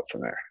want to call it,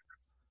 from there.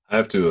 I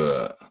have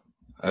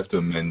to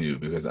amend you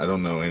because I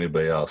don't know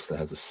anybody else that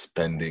has a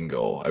spending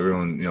goal.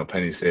 Everyone,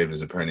 penny saved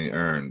is a penny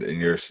earned, and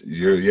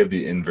you have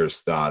the inverse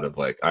thought of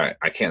like, all right,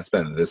 I can't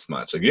spend this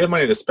much. Like, you have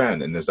money to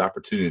spend, and there's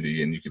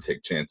opportunity, and you can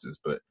take chances.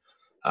 But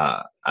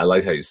I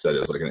like how you said it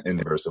was like an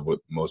inverse of what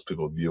most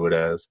people view it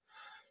as.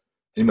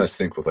 You must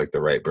think with like the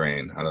right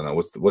brain. I don't know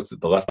what's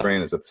the left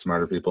brain. Is that the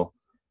smarter people?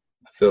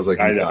 It feels like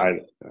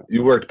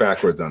you worked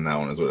backwards on that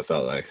one. Is what it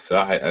felt like. So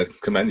I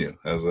commend you.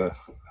 I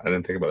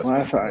didn't think about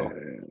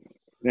it.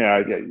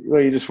 Yeah,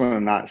 well, you just want to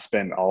not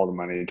spend all the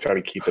money. Try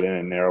to keep it in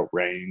a narrow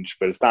range,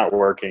 but it's not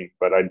working.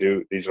 But I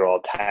do. These are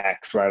all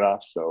tax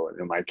write-offs, so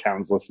my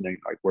accountant's listening.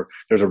 Like,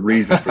 there's a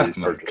reason for these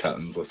my purchases.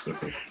 accountant's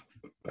listening.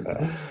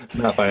 It's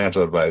not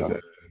financial advice.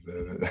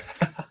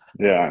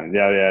 Yeah.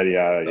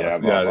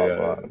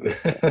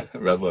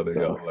 Red letter,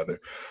 yellow letter.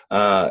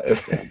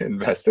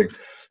 Investing.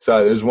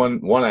 So there's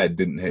one I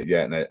didn't hit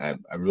yet, and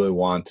I really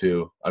want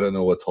to. I don't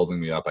know what's holding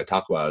me up. I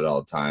talk about it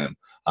all the time.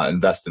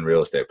 Invest in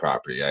real estate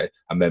property.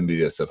 I'm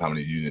envious of how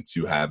many units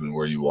you have and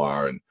where you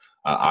are, and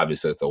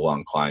obviously it's a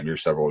long climb. You're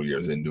several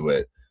years into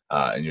it,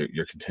 and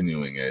you're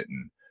continuing it,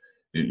 and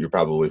you're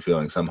probably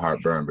feeling some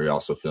heartburn, but you're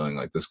also feeling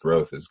like this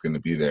growth is going to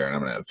be there, and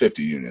I'm going to have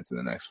 50 units in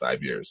the next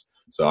 5 years.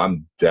 So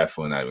I'm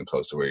definitely not even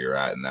close to where you're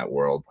at in that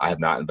world. I have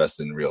not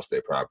invested in real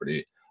estate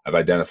property. I've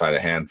identified a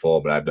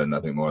handful, but I've done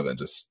nothing more than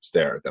just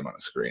stare at them on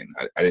a screen.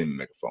 I didn't even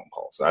make a phone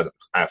call. So I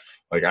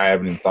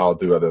haven't even followed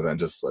through, other than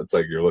just, it's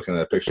like you're looking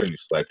at a picture and you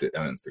swiped it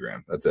on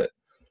Instagram. That's it.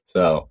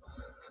 So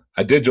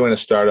I did join a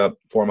startup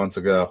 4 months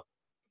ago.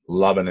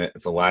 Loving it.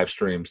 It's a live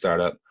stream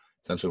startup.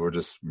 Essentially, we're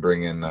just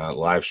bringing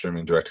live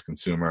streaming direct to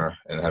consumer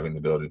and having the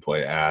ability to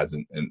play ads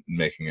and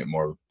making it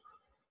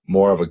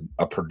more of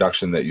a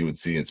production that you would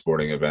see in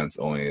sporting events,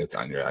 only it's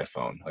on your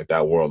iPhone. Like,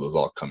 that world is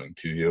all coming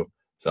to you.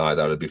 So I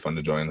thought it'd be fun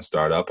to join a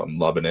startup. I'm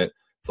loving it.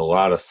 It's a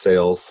lot of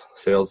sales.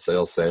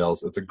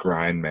 It's a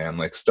grind, man.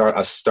 Like,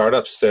 a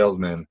startup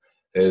salesman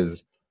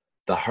is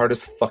the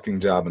hardest fucking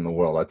job in the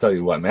world. I tell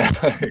you what, man.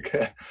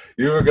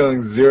 You are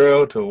going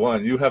 0 to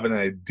 1. You have an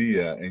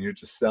idea, and you're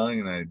just selling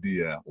an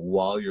idea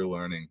while you're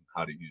learning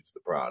how to use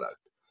the product.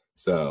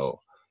 So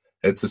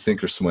it's a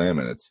sink or swim,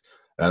 and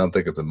I don't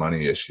think it's a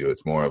money issue.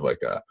 It's more of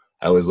like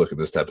I always look at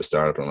this type of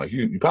startup, and I'm like,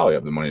 you probably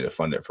have the money to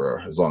fund it for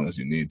as long as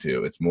you need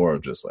to. It's more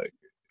of just like,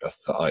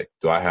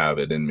 do I have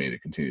it in me to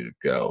continue to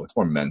go? It's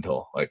more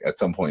mental. Like, at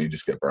some point you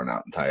just get burnt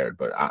out and tired,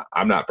 but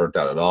I'm not burnt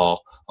out at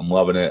all. I'm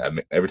loving it.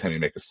 Every time you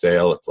make a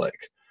sale, it's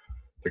like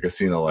the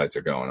casino lights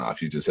are going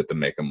off. You just hit the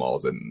make 'em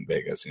malls in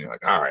Vegas, and you're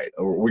like, all right,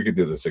 we could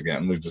do this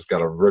again. We've just got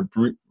to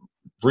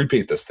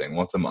repeat this thing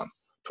once a month,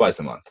 twice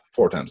a month,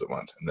 4 times a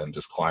month, and then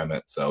just climb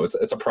it. So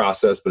it's a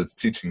process, but it's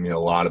teaching me a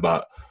lot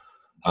about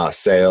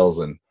sales.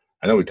 And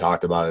I know we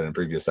talked about it in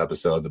previous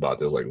episodes about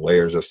there's like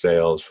layers of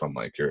sales, from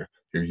like your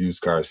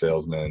used car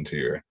salesman to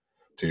your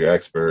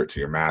expert, to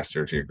your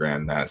master, to your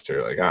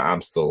grandmaster. Like, I'm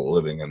still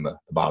living in the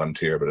bottom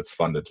tier, but it's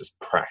fun to just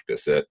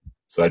practice it.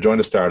 So I joined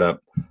a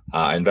startup.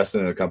 I invested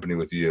in a company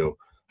with you.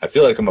 I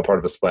feel like I'm a part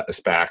of a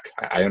SPAC.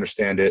 I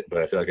understand it,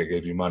 but I feel like I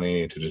gave you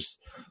money to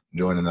just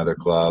join another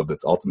club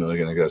that's ultimately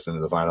going to get us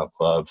into the final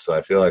club. So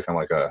I feel like I'm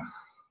like I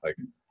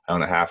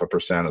own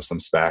 0.5% of some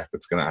SPAC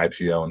that's going to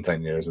IPO in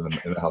 10 years in the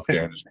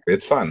healthcare industry.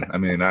 It's fun. I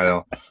mean,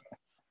 I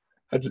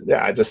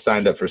just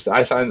signed up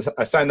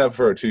I signed up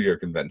for a 2-year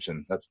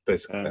convention. That's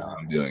basically how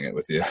I'm doing it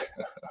with you.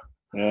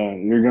 Yeah,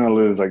 you're gonna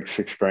lose like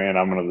 $6,000.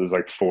 I'm gonna lose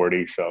like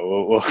 40.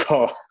 So we'll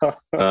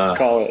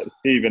call it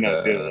even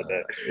at the end of the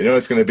day. You know,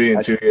 it's gonna be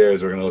in 2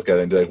 years. We're gonna look at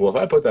it and be like, well,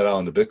 if I put that all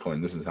into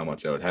Bitcoin, this is how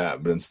much I would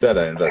have. But instead,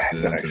 I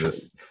invested into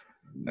this.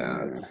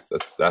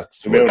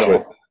 That's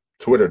what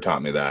Twitter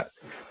taught me that.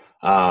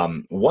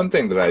 One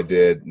thing that I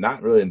did,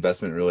 not really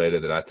investment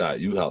related, that I thought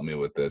you helped me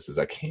with this, is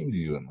I came to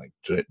you in like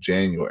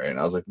January, and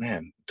I was like,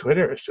 man,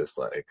 Twitter is just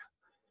like,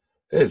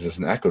 it is just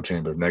an echo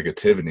chamber of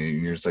negativity.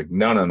 And you're just like,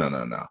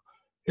 no.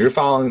 You're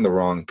following the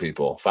wrong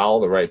people. Follow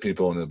the right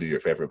people, and it'll be your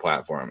favorite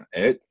platform.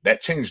 And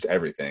that changed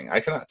everything. I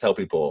cannot tell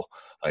people,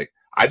 like,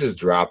 I just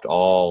dropped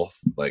all,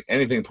 like,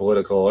 anything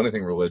political,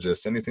 anything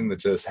religious, anything that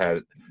just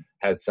had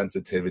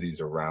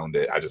sensitivities around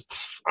it. I just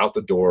out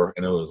the door,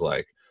 and it was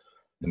like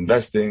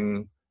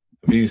investing,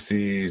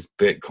 VCs,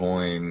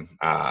 Bitcoin,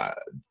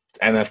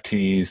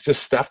 NFTs,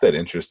 just stuff that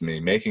interests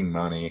me, making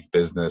money,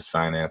 business,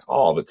 finance,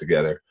 all of it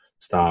together,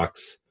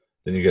 stocks.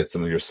 Then you get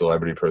some of your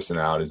celebrity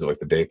personalities, like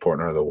the Dave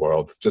Portner of the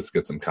world, just to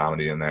get some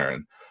comedy in there.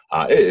 And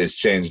it has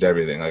changed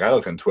everything. Like, I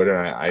look on Twitter,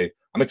 and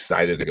I'm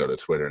excited to go to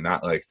Twitter,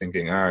 not like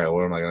thinking, all right,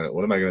 what am I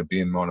going to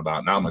be and moan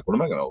about? Now I'm like, what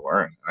am I going to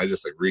learn? And I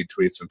just like read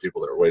tweets from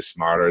people that are way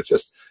smarter.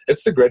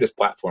 It's the greatest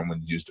platform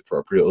when used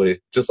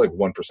appropriately. Just like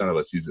 1% of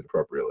us use it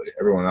appropriately.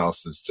 Everyone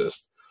else is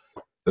just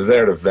They're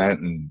there to vent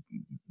and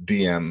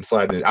DM,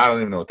 slide it. I don't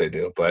even know what they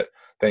do, but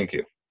thank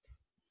you.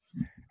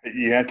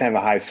 You have to have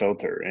a high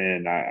filter,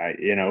 and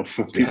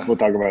people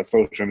talk about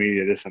social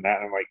media, this and that.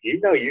 And I'm like,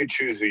 you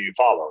choose who you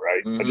follow,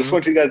 right? I just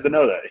want you guys to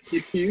know that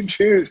you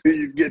choose who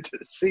you get to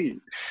see.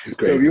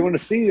 So if you want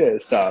to see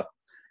that stuff,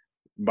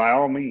 by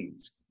all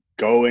means,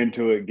 go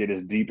into it, get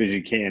as deep as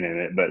you can in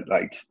it. But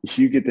like,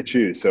 you get to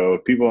choose. So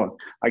if people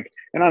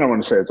and I don't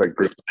want to say it's like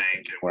group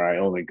think where I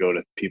only go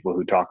to people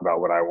who talk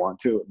about what I want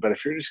to. But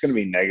if you're just going to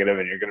be negative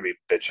and you're going to be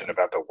bitching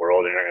about the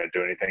world and you're not going to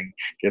do anything,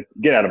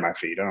 get out of my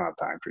feed. I don't have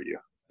time for you.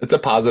 It's a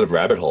positive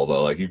rabbit hole,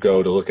 though. Like, you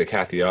go to look at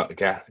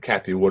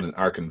Kathy Wood and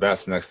ARK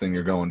Invest. Next thing,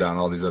 you're going down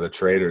all these other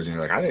traders, and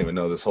you're like, I didn't even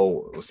know this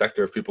whole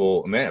sector of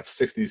people, and they have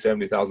 60,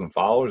 70,000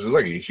 followers. It's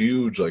like a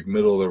huge, like,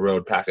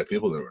 middle-of-the-road pack of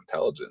people that are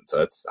intelligent.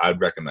 So I'd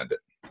recommend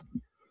it.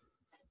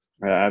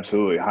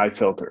 Absolutely. High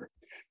filter.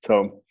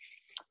 So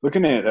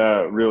looking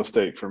at real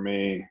estate for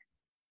me,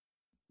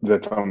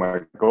 that's on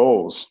my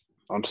goals.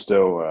 I'm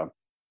still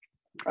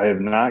I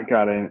have not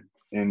gotten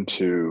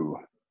into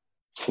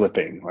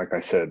flipping, like I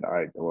said,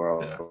 like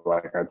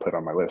I put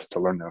on my list to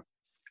learn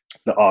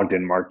the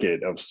Ogden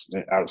market of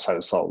outside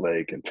of Salt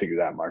Lake and figure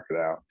that market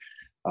out.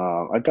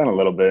 I've done a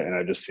little bit, and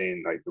I've just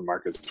seen like the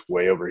market's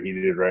way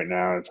overheated right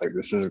now. It's like,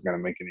 this isn't going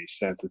to make any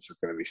sense. This is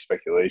going to be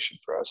speculation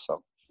for us.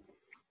 So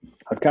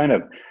I've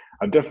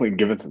definitely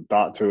given some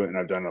thought to it, and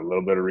I've done a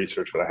little bit of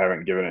research, but I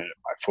haven't given it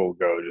my full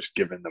go, just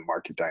given the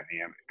market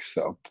dynamics.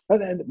 So,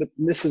 but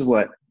this is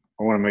what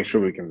I want to make sure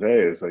we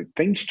convey is like,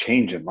 things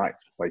change in life.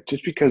 Like,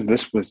 just because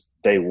this was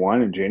day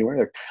one in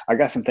January, like I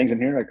got some things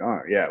in here, like, oh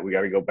yeah, we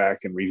got to go back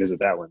and revisit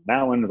that one.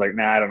 That one is like,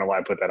 nah, I don't know why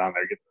I put that on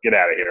there. Get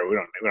out of here. We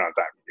don't have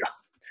time for you.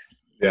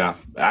 Yeah,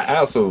 I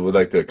also would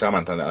like to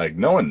comment on that. Like,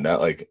 no one know.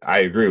 Like, I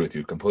agree with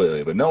you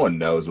completely, but no one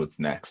knows what's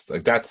next.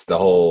 Like, that's the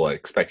whole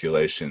like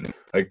speculation.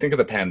 Like, think of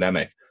the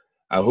pandemic.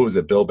 Who was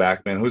it? Bill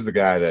Backman. Who's the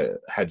guy that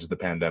hedged the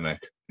pandemic?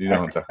 You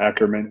know what I'm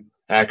talking?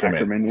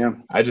 Ackerman. Yeah.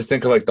 I just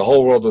think of like the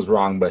whole world was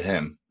wrong but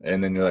him.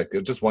 And then you're like,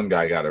 just one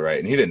guy got it right.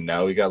 And he didn't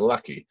know. He got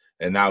lucky.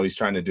 And now he's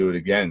trying to do it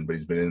again, but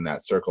he's been in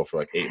that circle for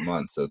like 8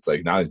 months. So it's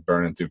like now he's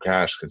burning through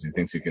cash because he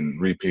thinks he can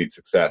repeat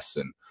success.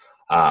 And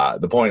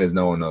the point is,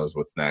 no one knows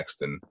what's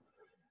next. And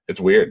it's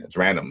weird. It's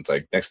random. It's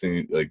like next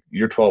thing, like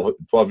you're 12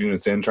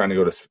 units in trying to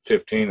go to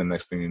 15. And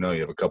next thing you know,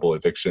 you have a couple of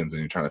evictions and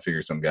you're trying to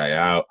figure some guy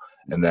out.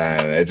 And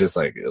then it just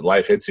like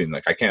life hits you and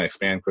like, I can't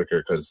expand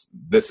quicker because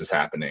this is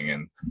happening.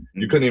 And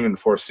you couldn't even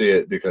foresee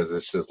it because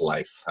it's just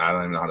life. I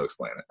don't even know how to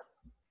explain it.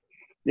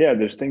 Yeah,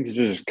 there's things that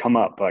just come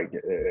up. Like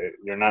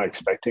you're not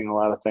expecting a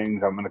lot of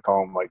things. I'm going to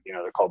call them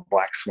they're called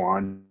black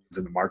swans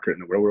in the market in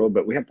the real world,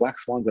 but we have black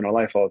swans in our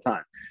life all the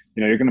time.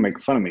 You're going to make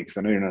fun of me because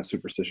I know you're not a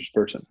superstitious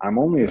person. I'm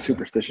only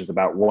superstitious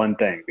about one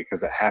thing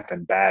because it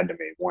happened bad to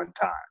me one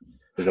time.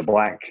 There's a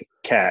black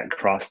cat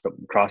crossed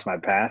my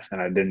path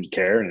and I didn't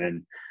care, and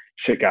then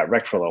shit got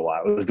wrecked for a little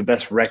while. It was the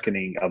best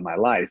reckoning of my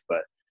life.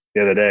 But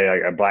the other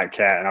day, a black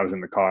cat, and I was in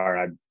the car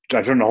and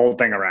I turned the whole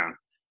thing around.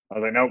 I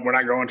was like, nope, we're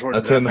not going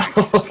towards that thing. I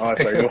was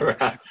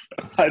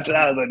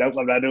like, nope,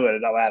 I'm not doing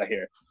it.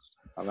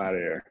 I'm out of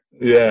here.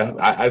 Yeah,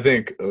 I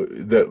think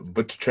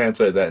but to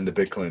translate that into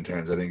Bitcoin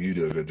terms, I think you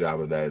do a good job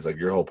of that. Is like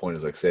your whole point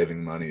is like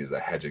saving money is a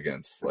hedge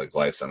against like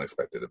life's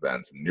unexpected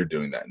events, and you're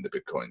doing that into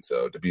Bitcoin.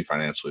 So to be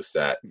financially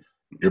set,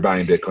 you're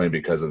buying Bitcoin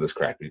because of this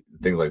crappy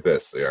things like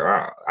this. You're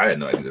like, I didn't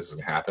know this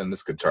was gonna happen.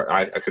 This could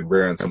I could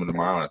rear end someone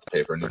tomorrow and have to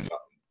pay for a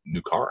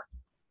new car.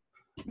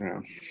 Yeah,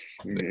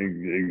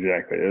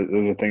 exactly.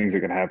 Those are things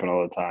that can happen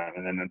all the time,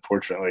 and then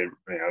unfortunately,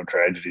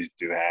 tragedies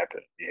do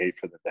happen. You hate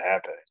for them to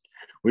happen.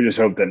 We just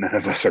hope that none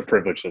of us are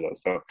privileged to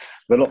those. So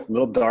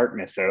little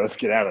darkness there. Let's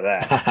get out of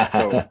that.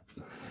 So,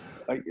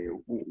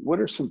 what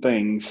are some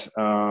things?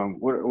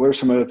 What are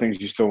some other things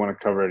you still want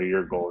to cover out of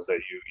your goals that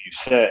you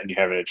set and you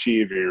haven't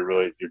achieved, or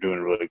you're doing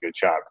a really good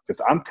job?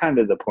 Because I'm kind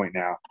of the point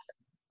now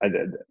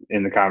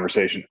in the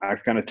conversation.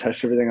 I've kind of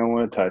touched everything I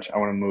want to touch. I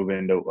want to move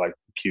into like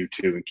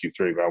Q2 and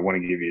Q3, but I want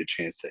to give you a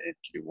chance to end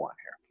Q1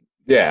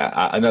 here.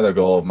 Yeah, another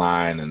goal of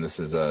mine, and this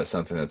is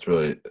something that's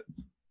really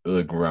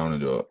grown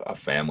into a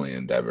family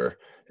endeavor,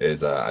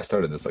 is I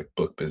started this like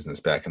book business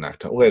back in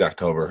late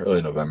October,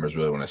 early November is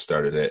really when I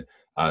started it.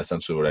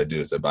 Essentially what I do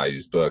is I buy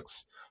used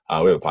books. We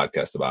have a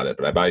podcast about it,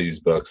 but I buy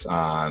used books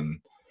on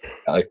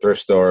like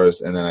thrift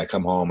stores, and then I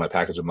come home, I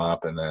package them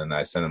up, and then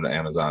I send them to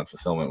Amazon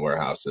fulfillment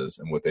warehouses.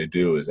 And what they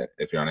do is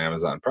if you're on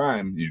Amazon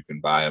Prime, you can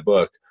buy a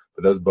book,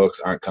 but those books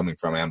aren't coming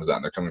from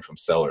Amazon. They're coming from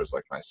sellers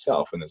like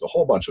myself. And there's a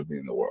whole bunch of me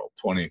in the world,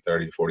 20,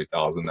 30,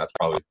 40,000. That's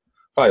probably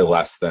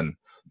less than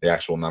the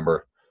actual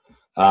number.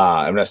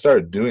 And I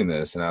started doing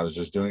this, and I was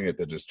just doing it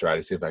to just try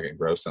to see if I can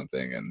grow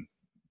something, and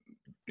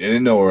I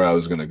didn't know where I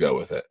was going to go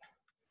with it.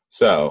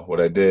 So what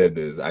I did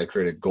is I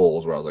created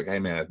goals where I was like, hey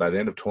man, by the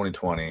end of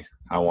 2020,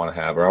 I want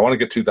to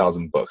get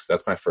 2,000 books.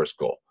 That's my first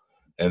goal.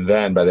 And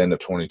then by the end of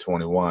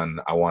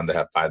 2021, I wanted to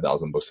have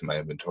 5,000 books in my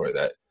inventory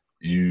that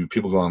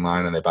people go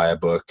online and they buy a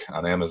book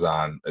on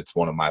Amazon. It's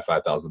one of my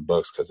 5,000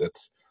 books because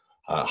it's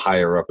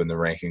higher up in the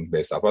ranking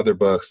based off other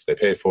books. They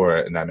pay for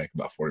it, and I make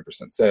about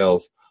 40%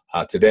 sales.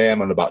 Today,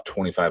 I'm on about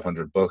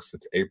 2,500 books.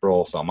 It's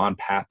April, so I'm on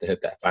path to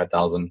hit that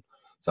 5,000.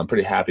 So I'm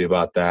pretty happy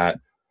about that.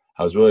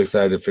 I was really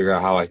excited to figure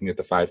out how I can get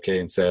to 5K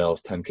in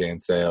sales, 10K in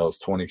sales,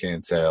 20K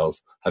in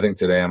sales. I think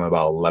today I'm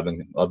about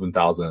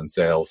 11,000 in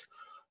sales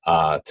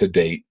to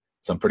date.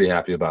 So I'm pretty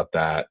happy about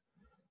that.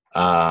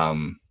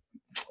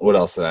 What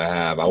else did I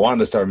have? I wanted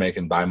to start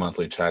making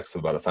bi-monthly checks of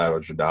about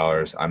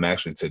 $500. I'm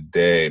actually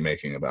today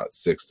making about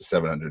 $600 to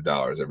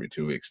 $700 every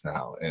 2 weeks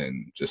now,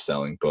 and just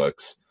selling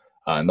books.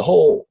 And the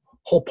whole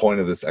point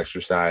of this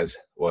exercise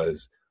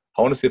was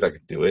I want to see if I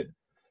could do it.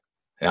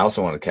 And I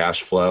also want to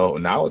cash flow.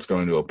 Now it's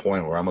going to a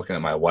point where I'm looking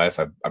at my wife.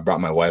 I brought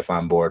my wife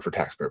on board for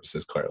tax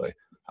purposes, clearly.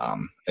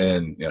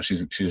 And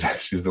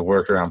she's the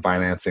worker. I'm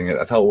financing it.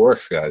 That's how it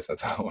works, guys.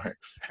 That's how it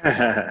works.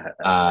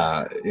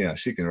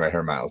 She can write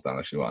her miles down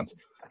if she wants.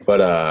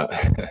 But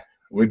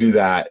we do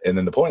that. And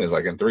then the point is,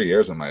 like, in 3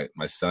 years when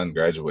my son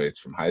graduates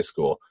from high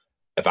school,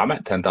 if I'm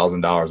at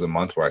 $10,000 a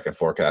month where I can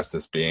forecast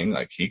this being,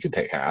 like, he could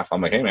take half.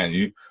 I'm like, hey, man,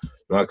 you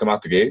want to come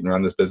out the gate and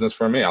run this business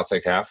for me? I'll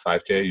take half,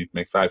 5K. You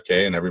make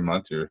 5K, and every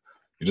month you're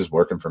just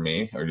working for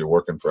me, or you're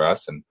working for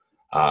us. And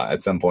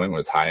at some point when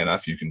it's high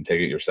enough, you can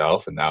take it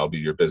yourself, and that'll be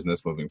your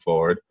business moving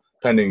forward,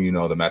 pending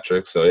the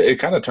metrics. So it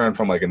kind of turned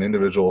from like an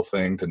individual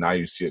thing to now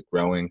you see it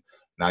growing.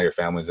 Now your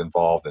family's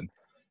involved, and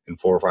in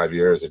 4 or 5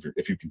 years,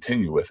 if you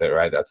continue with it,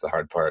 right, that's the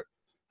hard part.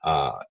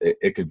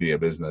 It could be a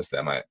business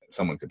that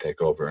someone could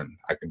take over, and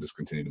I can just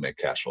continue to make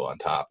cash flow on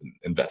top and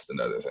invest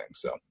in other ththings.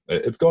 So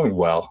it's going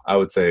well. I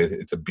would say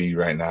it's a B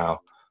right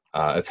now.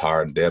 It's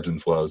hard. The ebbs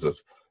and flows of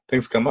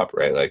things come up,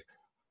 right? Like,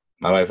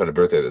 my wife had a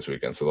birthday this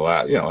weekend, so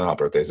how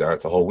birthdays are,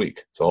 it's a whole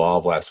week. So all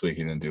of last week,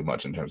 you didn't do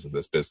much in terms of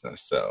this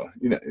business. So,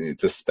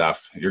 it's just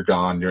stuff. You're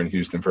gone. You're in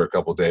Houston for a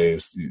couple of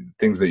days.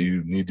 Things that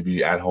you need to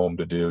be at home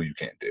to do, you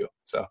can't do.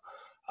 So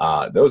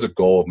that was a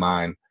goal of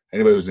mine.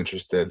 Anybody who's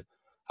interested,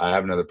 I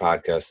have another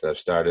podcast that I've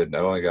started.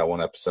 I've only got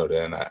 1 episode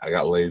in. I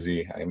got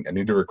lazy. I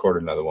need to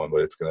record another one,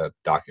 but it's going to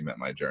document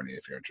my journey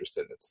if you're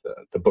interested. It's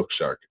the Book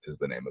Shark is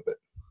the name of it.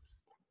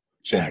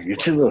 Yeah,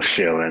 get your little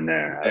show in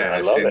there. Yeah,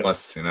 I love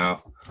shameless, it.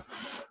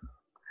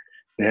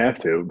 You have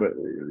to, but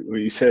what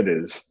you said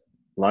is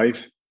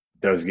life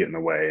does get in the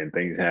way and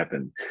things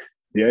happen.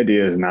 The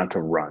idea is not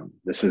to run.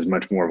 This is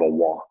much more of a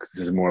walk.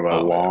 This is more of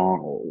a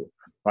long,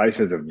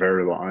 life is a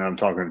very long, I'm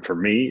talking for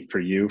me, for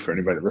you, for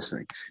anybody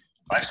listening.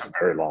 Life's a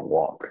very long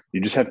walk. You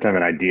just have to have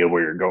an idea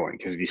where you're going,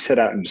 because if you sit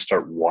out and just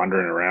start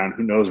wandering around,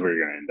 who knows where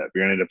you're going to end up?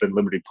 You're going to end up in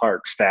Liberty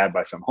Park stabbed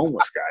by some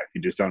homeless guy if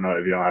you just don't know,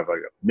 if you don't have like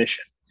a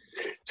mission.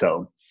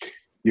 So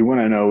you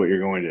want to know what you're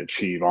going to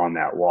achieve on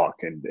that walk,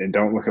 and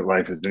don't look at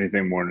life as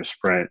anything more than a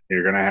sprint.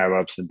 You're going to have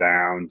ups and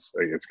downs.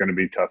 Like, it's going to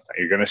be tough.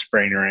 You're going to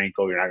sprain your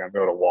ankle. You're not going to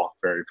be able to walk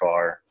very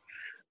far.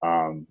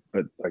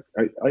 But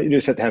you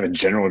just have to have a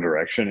general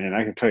direction. And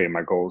I can tell you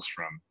my goals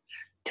from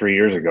 3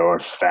 years ago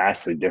are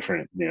vastly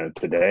different,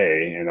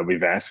 today, and they'll be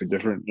vastly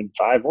different in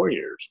 5 more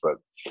years. But,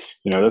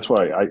 that's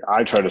why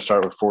I try to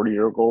start with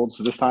 40-year goals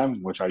this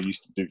time, which I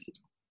used to do.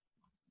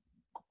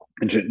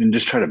 And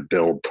just try to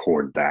build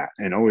toward that,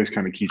 and always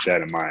kind of keep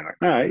that in mind. Like,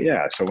 all right,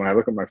 yeah. So when I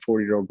look at my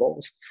 40-year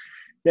goals,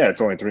 yeah, it's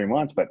only 3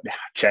 months, but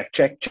check.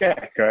 All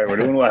right, we're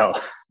doing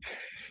well.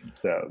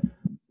 So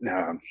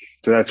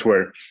that's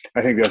where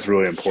I think that's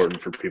really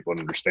important for people to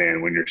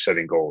understand when you're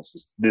setting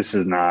goals. This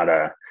is not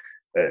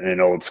an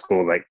old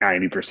school like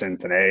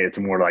 90% an A. It's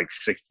more like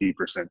 60%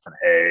 an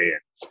A,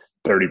 and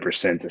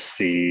 30% a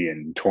C,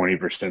 and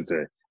 20%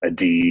 a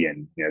D,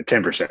 and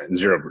 10%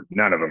 0.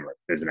 None of them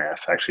is an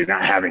F. Actually,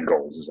 not having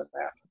goals is an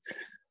F.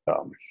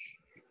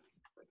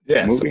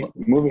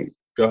 Moving.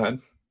 Go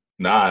ahead.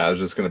 I was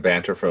just going to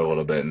banter for a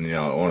little bit, and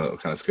I want to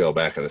kind of scale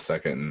back in a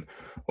second. And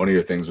one of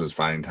your things was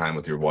finding time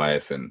with your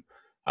wife, and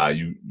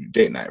you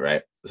date night,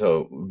 right?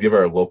 So give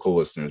our local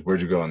listeners,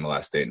 where'd you go on the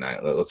last date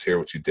night? Let's hear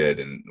what you did,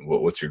 and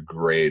what's your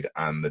grade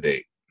on the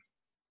date?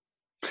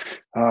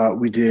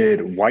 We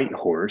did White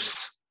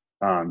Horse.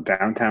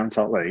 Downtown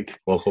Salt Lake.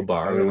 Local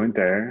bar. We went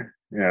there.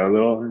 Yeah,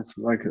 it's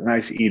like a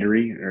nice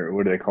eatery, or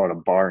what do they call it? A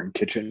bar and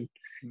kitchen.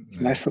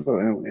 It's nice little,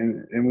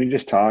 and we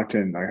just talked,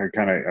 and I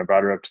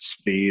brought her up to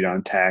speed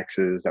on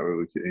taxes, that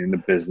we could, in the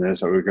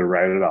business, so we could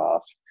write it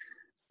off.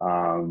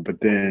 But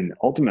then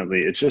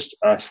ultimately it's just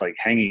us like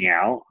hanging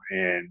out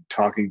and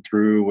talking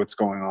through what's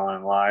going on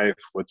in life,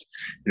 what's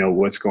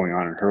going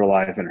on in her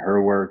life and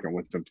her work, and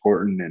what's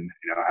important, and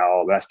how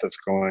all that stuff's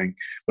going.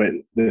 But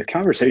the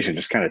conversation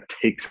just kind of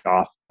takes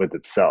off with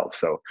itself.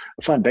 So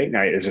a fun date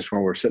night is just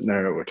when we're sitting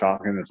there, we're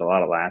talking, there's a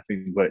lot of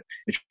laughing, but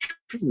it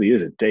truly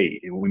is a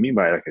date. And what we mean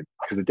by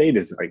because the date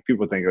is like,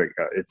 people think like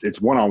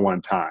it's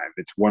one-on-one time,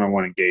 it's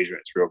one-on-one engagement,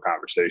 it's real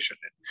conversation.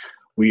 And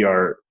we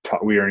are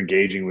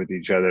engaging with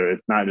each other.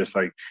 It's not just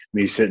like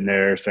me sitting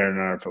there staring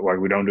at our phone. Like,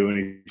 we don't do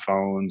any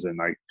phones, and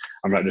like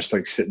I'm not just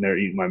like sitting there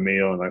eating my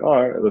meal and like,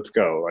 all right, let's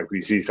go. Like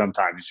we see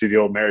sometimes, you see the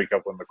old married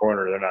couple in the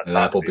corner, they're not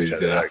talking to each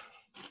other. Yeah. Like,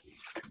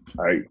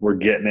 Like we're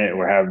getting it,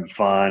 we're having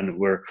fun,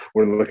 we're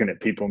looking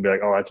at people and be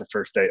like, oh, that's a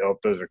first date. Oh,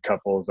 those are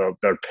couples. Oh,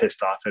 they're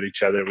pissed off at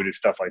each other. We do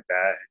stuff like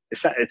that.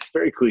 It's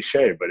very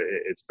cliche, but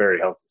it's very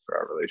healthy for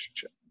our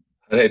relationship.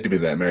 I'd hate to be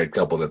that married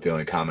couple that the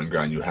only common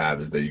ground you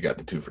have is that you got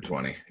the 2 for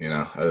 20. You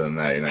know, other than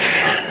that, you're not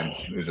even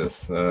talking. You're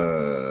just,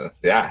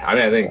 yeah. I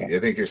mean, I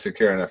think you're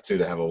secure enough too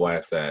to have a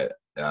wife that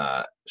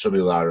she'll be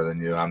louder than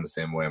you. I'm the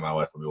same way. My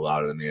wife will be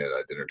louder than me at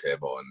a dinner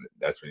table, and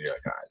that's when you're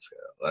like, all right, just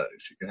gotta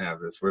she can have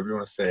this. Whatever you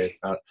want to say.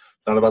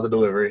 It's not about the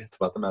delivery. It's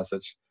about the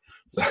message.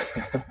 So.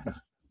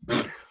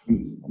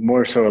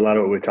 More so, a lot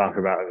of what we talk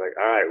about is like,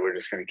 all right, we're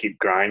just going to keep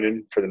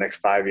grinding for the next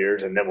 5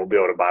 years, and then we'll be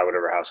able to buy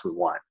whatever house we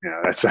want. You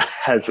know, that's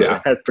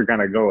the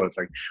kind of goal. It's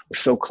like we're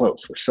so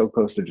close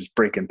to just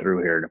breaking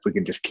through here, and if we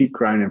can just keep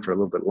grinding for a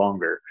little bit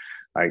longer,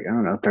 like I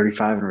don't know,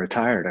 35 and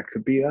retire, that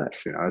could be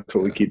us. You know, that's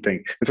what we keep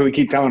thinking. That's what we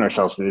keep telling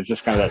ourselves. It's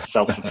just kind of that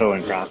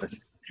self-fulfilling prophecy.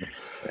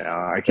 You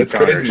know, I keep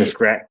telling her just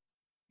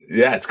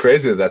yeah, it's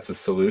crazy that that's the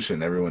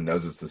solution. Everyone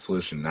knows it's the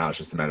solution. Now it's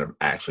just a matter of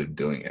actually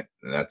doing it,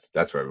 and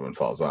that's where everyone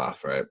falls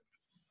off, right?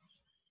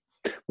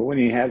 But when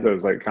you have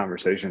those like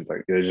conversations,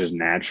 like it's just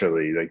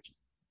naturally like,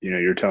 you know,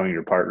 you're telling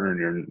your partner and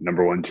your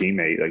number one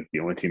teammate, like the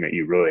only teammate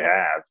you really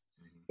have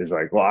is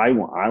like, well, I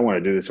want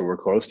to do this, so we're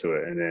close to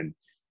it. And then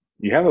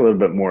you have a little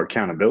bit more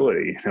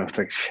accountability. You know, it's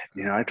like,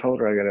 you know, I told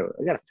her I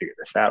gotta figure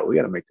this out. We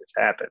got to make this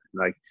happen.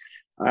 Like,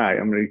 all right,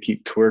 I'm going to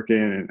keep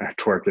tweaking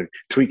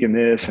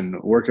this and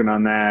working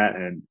on that.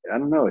 And I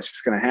don't know, it's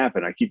just going to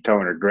happen. I keep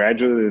telling her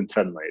gradually and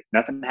suddenly.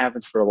 Nothing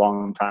happens for a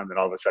long time. Then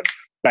all of a sudden,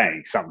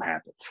 bang, something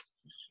happens.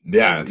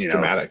 Yeah, it's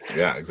dramatic.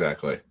 Yeah,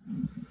 exactly.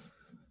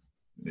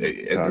 Just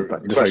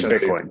like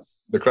Bitcoin.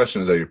 The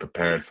question is, are you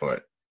prepared for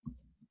it?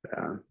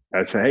 Yeah,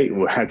 that's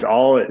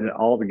all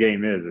the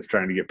game is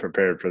trying to get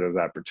prepared for those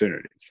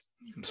opportunities.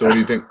 So what do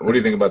you think? What do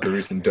you think about the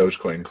recent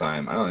Dogecoin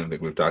climb? I don't even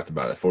think we've talked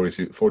about it.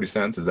 40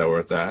 cents. Is that where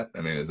it's at?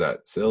 I mean, is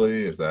that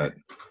silly? Is that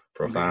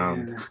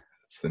profound? Man.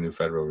 It's the new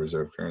Federal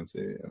Reserve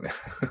currency. I mean.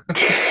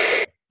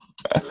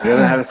 It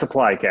doesn't have a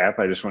supply cap.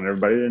 I just want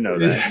everybody to know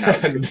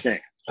that. Yeah.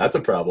 That's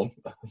a problem.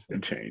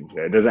 Good change.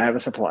 It doesn't have a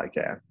supply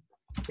cap.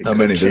 How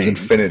many? There's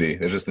infinity.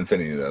 There's just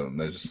infinity of them.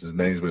 There's just as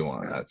many as we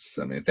want.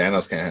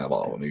 Thanos can't have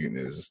all of them.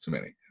 There's just too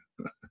many.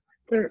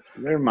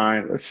 They're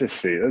mine. Let's just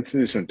see. Let's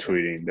do some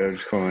tweeting.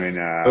 Dogecoin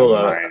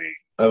mining.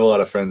 I have a lot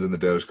of friends in the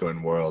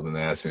Dogecoin world, and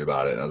they asked me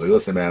about it. And I was like,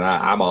 listen, man,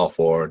 I'm all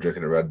for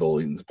drinking a Red Bull,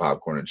 eating some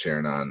popcorn, and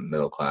cheering on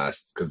middle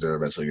class because they're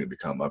eventually going to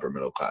become upper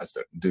middle class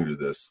due to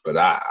this. But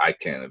I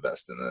can't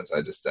invest in this.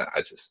 I just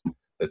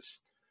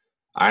it's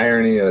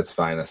irony at its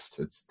finest.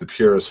 It's the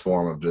purest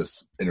form of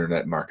just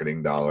internet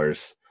marketing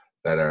dollars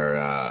that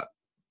are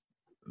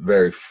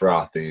very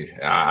frothy.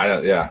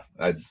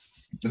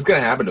 It's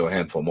going to happen to a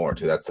handful more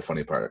too. That's the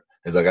funny part.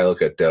 Is like I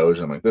look at Doge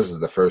and I'm like, this is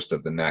the first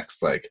of the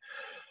next like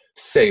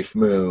safe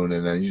moon,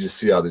 and then you just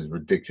see all these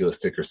ridiculous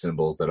ticker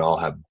symbols that all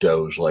have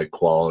Doge-like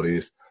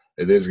qualities.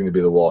 It is going to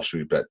be the Wall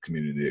Street bet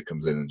community that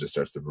comes in and just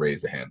starts to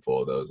raise a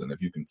handful of those. And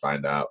if you can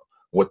find out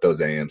what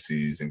those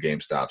AMCs and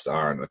GameStops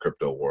are in the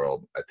crypto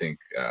world, I think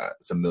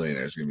some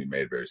millionaires are going to be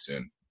made very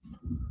soon.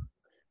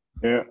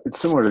 Yeah, it's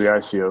similar to the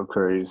ICO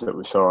craze that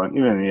we saw, and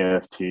even the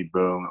NFT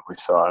boom that we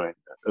saw. I mean,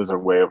 those are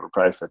way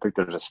overpriced. I think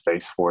there's a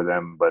space for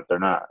them, but they're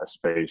not a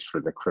space for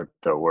the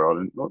crypto world.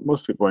 And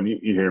most people, when you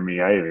hear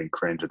me, I even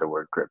cringe at the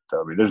word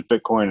crypto. I mean, there's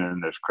Bitcoin and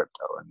then there's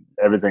crypto, and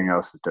everything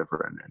else is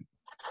different.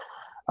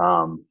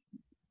 And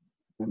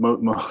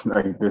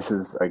like this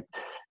is like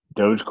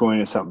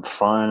Dogecoin is something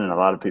fun, and a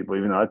lot of people,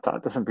 even though I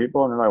talked to some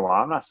people, and they're like, "Well,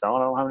 I'm not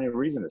selling. I don't have any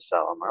reason to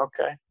sell." I'm like,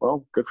 "Okay,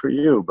 well, good for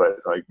you." But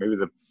like maybe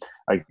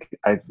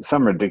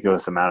some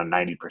ridiculous amount of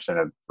 90%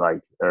 of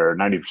or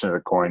 90% of the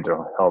coins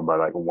are held by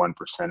like 1%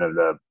 of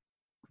the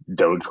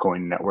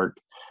Dogecoin network,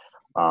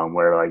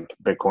 where like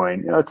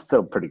Bitcoin, you know, it's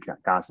still pretty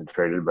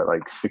concentrated, but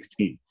like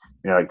 60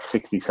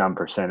 some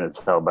percent is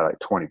held by like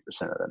 20%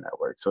 of the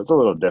network. So it's a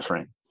little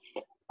different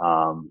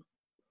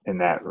in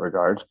that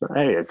regards. But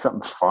hey, it's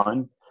something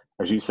fun.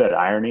 As you said,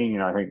 irony, you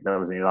know, I think that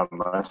was Elon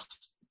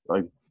Musk's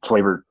like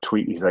flavor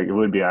tweet. He's like, it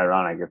would be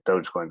ironic if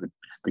Dogecoin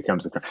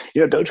becomes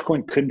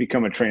Dogecoin could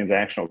become a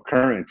transactional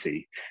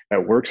currency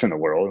that works in the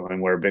world,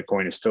 and where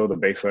Bitcoin is still the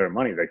base layer of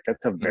money. Like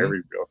that's a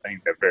very real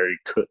thing that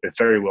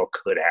very well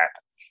could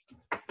happen.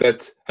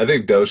 I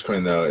think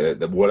Dogecoin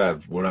though,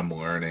 what I'm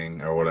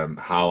learning or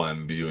how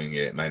I'm viewing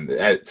it,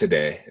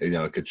 today, you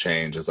know, it could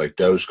change. Is like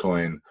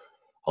Dogecoin,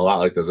 a lot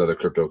like those other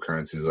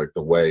cryptocurrencies, like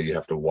the way you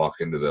have to walk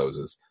into those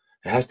is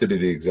it has to be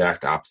the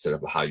exact opposite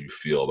of how you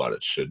feel about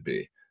it should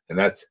be. And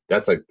that's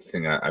like the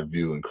thing I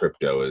view in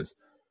crypto is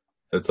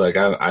it's like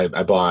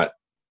I bought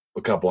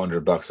a couple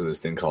 $100 of this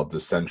thing called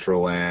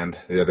Decentraland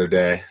the other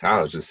day.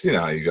 I was just, you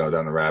know, you go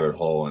down the rabbit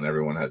hole and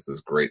everyone has this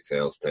great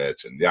sales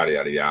pitch and yada,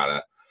 yada,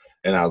 yada.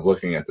 And I was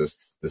looking at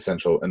this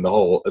Decentral, and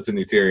it's an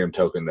Ethereum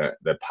token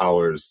that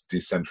powers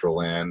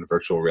Decentraland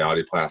virtual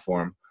reality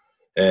platform.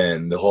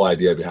 And the whole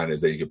idea behind it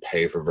is that you could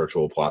pay for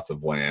virtual plots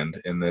of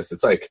land in this.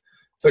 It's like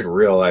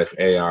real life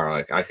AR.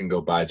 Like I can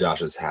go buy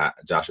Josh's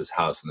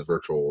house in the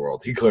virtual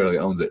world. He clearly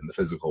owns it in the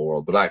physical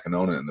world, but I can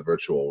own it in the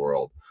virtual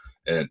world.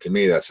 And to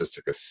me, that's just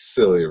like a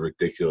silly,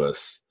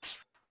 ridiculous,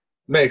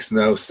 makes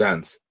no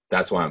sense.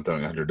 That's why I'm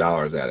throwing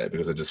 $100 at it,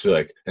 because I just feel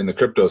like in the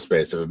crypto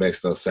space, if it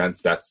makes no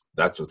sense, that's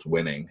what's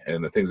winning.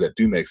 And the things that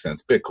do make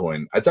sense,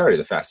 Bitcoin, it's already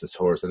the fastest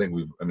horse.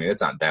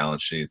 It's on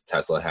balance sheets.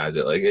 Tesla has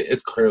it. Like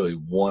it's clearly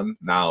won.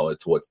 Now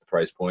it's what's the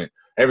price point.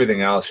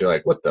 Everything else, you're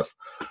like, what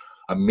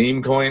a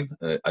meme coin?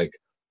 Like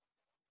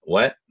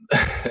what?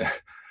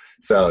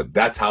 So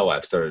that's how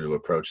I've started to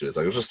approach it. It's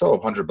like, it's just still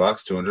 $100,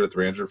 $200,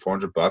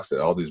 $300, $400 at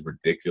all these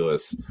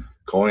ridiculous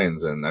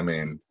coins. And I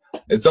mean,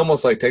 it's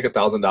almost like take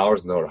 $1,000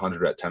 and throw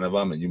 100 at 10 of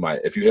them, and you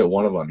might, if you hit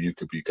one of them, you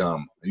can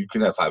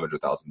have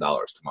 $500,000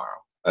 tomorrow.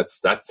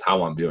 That's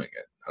how I'm viewing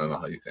it. I don't know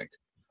how you think.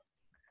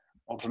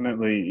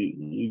 Ultimately,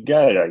 you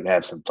gotta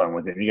have some fun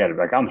with it. You gotta be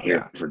like, I'm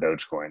here for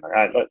Dogecoin.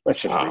 Like,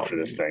 let's just root for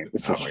this thing.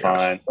 This is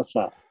fun.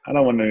 I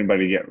don't want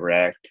anybody to get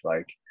wrecked.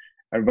 Like,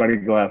 everybody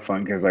go have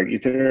fun, because like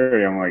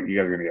Ethereum, like, you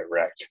guys are gonna get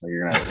wrecked. Like,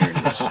 you're gonna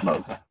get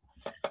smoked.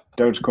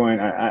 Dogecoin,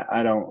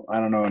 I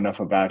don't know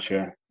enough about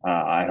you.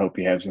 I hope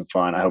you have some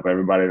fun. I hope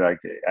everybody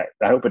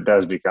I hope it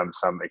does become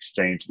some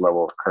exchange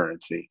level of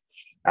currency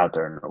out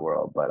there in the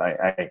world. But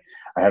I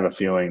have a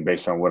feeling,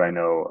 based on what I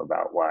know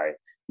about why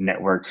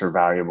networks are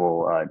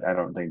valuable, I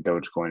don't think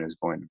Dogecoin is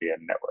going to be a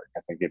network.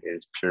 I think it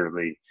is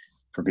purely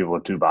for people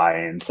to buy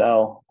and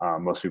sell.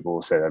 Most people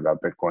will say that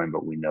about Bitcoin,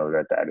 but we know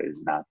that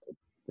is not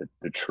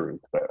the truth.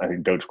 But I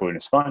think Dogecoin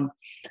is fun.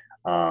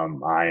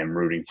 I am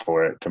rooting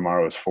for it.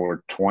 Tomorrow is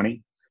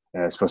 420.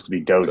 And it's supposed to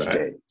be Doge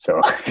Day,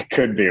 so it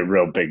could be a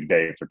real big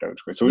day for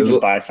Dogecoin. So we just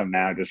buy some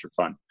now just for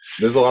fun.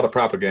 There's a lot of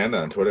propaganda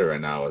on Twitter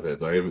right now with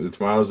it. Like,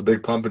 tomorrow's a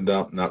big pump and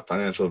dump, not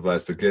financial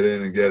advice, but get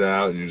in and get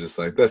out. And you're just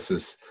like, this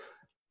is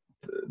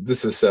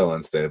so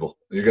unstable.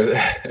 You guys,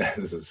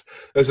 this is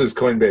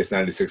Coinbase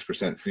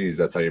 96% fees.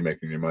 That's how you're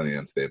making your money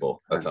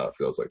unstable. That's how it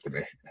feels like to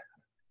me.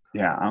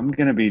 Yeah, I'm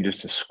gonna be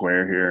just a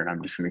square here, and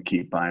I'm just gonna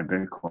keep buying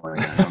Bitcoin.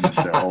 I'm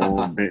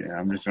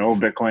just an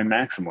old Bitcoin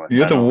maximalist.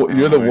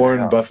 You're the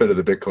Warren Buffett of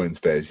the Bitcoin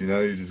space.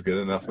 You just get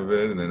enough of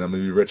it, and then I'm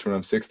gonna be rich when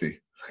I'm 60.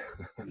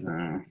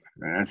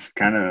 That's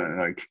kind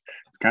of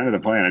the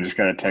plan. I just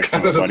got a text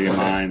from a buddy of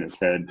mine that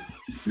said,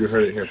 "You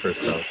heard it here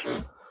first,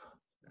 folks.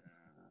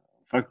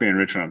 Fuck being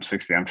rich when I'm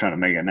 60. I'm trying to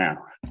make it now."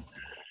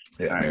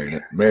 Yeah,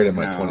 married in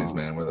my 20s,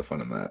 man. Where the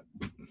fun in that?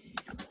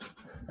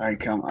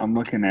 I'm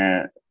looking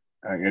at.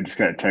 I just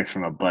got a text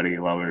from a buddy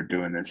while we were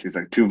doing this. He's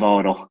like, too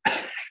volatile.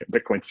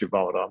 Bitcoin's too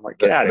volatile. I'm like,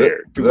 get out of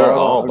here. Too they're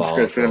volatile. all I'm just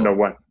going to send him to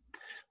one. I'm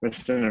going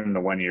to send him to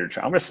 1 year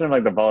chart. I'm going to send him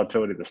like the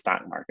volatility of the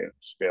stock market.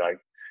 Just be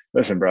like,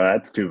 listen, bro,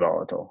 that's too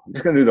volatile. I'm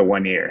just going to do the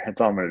 1 year. That's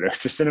all I'm going to do.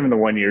 Just send him the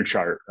 1 year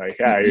chart. Like,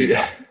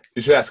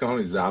 you should ask him how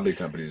many zombie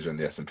companies are in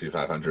the S&P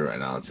 500 right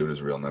now and see what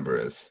his real number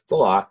is. It's a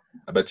lot.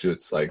 I bet you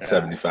it's like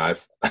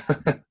 75.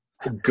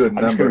 It's a good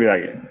number. I'm just going to be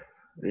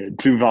like,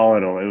 too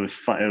volatile. It was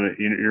fun.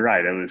 You're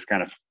right. It was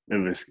kind of, it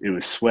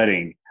was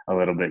sweating a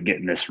little bit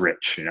getting this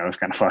rich. It's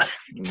kind of fun.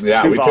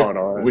 Yeah,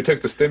 we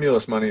took the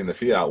stimulus money in the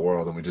fiat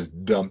world and we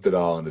just dumped it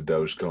all into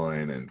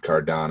Dogecoin and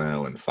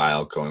Cardano and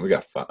Filecoin. We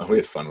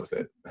had fun with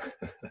it.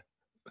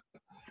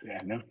 Yeah,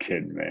 no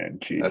kidding, man.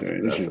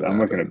 Jeez, I'm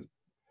looking at.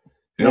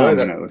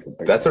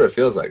 That's what it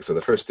feels like. So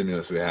the first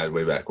stimulus we had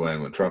way back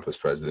when Trump was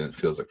president,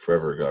 feels like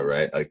forever ago,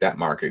 right? Like that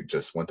market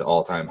just went to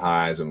all-time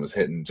highs and was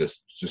hitting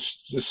just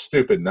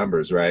stupid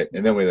numbers, right?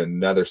 And then we had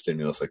another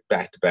stimulus like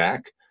back to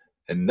back,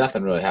 and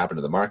nothing really happened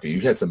to the market.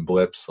 You had some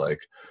blips,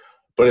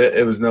 but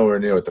it was nowhere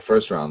near what the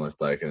first round looked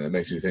like, and it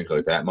makes you think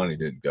like that money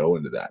didn't go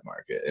into that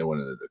market; it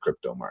went into the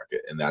crypto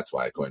market, and that's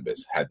why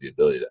Coinbase had the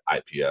ability to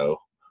IPO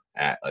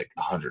at like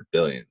 $100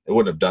 billion. It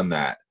wouldn't have done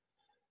that.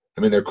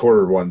 I mean, their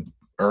quarter one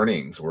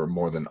earnings were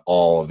more than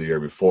all of the year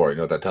before. You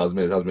know what that tells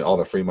me? It tells me all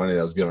the free money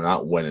that was given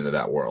out went into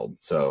that world.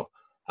 So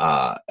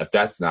if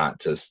that's not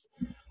just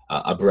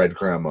a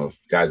breadcrumb of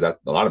guys, that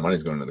a lot of money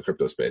is going into the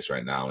crypto space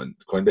right now, and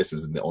Coinbase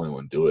isn't the only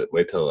one to do it.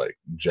 Wait till like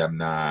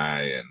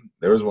Gemini, and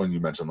there was one you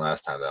mentioned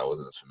last time that I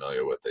wasn't as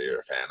familiar with that you're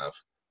a fan of.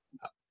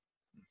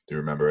 Do you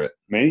remember it?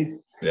 Me?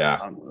 Yeah.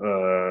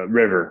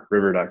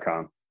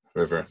 River.com.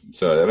 River.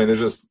 So I mean,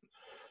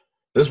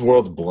 this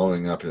world's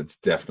blowing up, and it's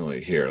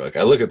definitely here. Like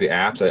I look at the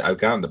apps. I've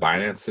gone to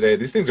Binance today.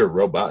 These things are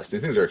robust.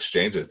 These things are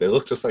exchanges. They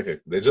look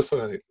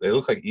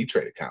like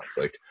E-Trade accounts.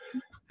 Like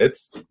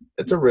it's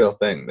a real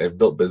thing. They've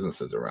built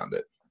businesses around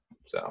it.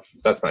 So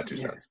that's my 2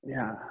 cents.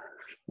 Yeah.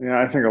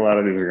 I think a lot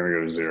of these are going to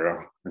go to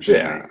zero.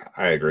 Yeah,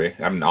 I agree.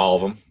 I mean, all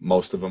of them,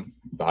 most of them,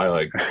 by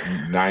like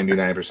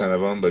 99%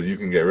 of them. But you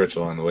can get rich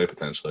along the way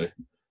potentially.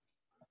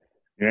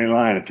 You ain't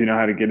lying. If you know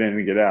how to get in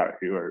and get out,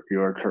 you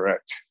are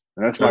correct.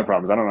 And that's my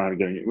problem. I don't know how to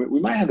get in.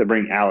 We might have to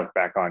bring Alec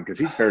back on because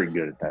he's very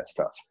good at that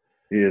stuff.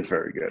 He is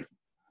very good.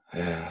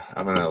 Yeah,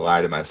 I'm going to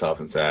lie to myself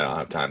and say I don't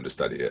have time to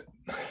study it.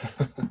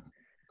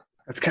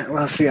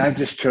 That's I've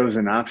just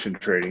chosen option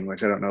trading,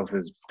 which I don't know if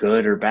is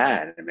good or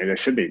bad. And maybe I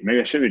should be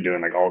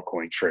doing like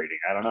altcoin trading.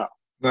 I don't know.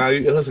 No,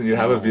 listen, you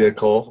have a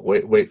vehicle,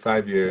 wait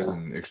 5 years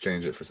and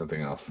exchange it for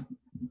something else.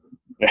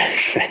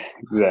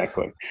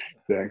 Exactly.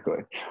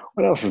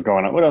 What else is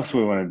going on? What else do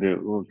we want to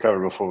do? We'll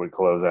cover before we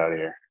close out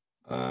here.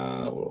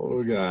 What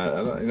we got?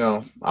 I don't,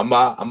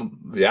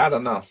 yeah, I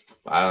don't know.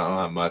 I don't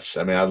have much.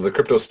 I mean, out of the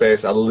crypto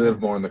space, I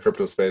live more in the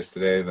crypto space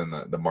today than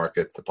the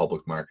markets, the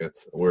public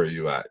markets. Where are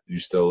you at? You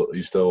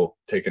still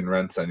taking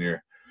rents on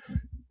your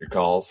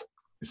calls?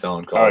 You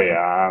selling Oh calls? yeah,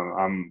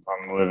 I'm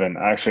living.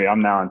 Actually,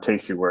 I'm now in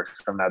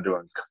Tastyworks.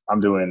 I'm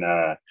doing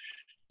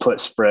put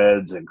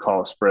spreads and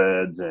call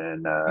spreads,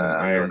 and And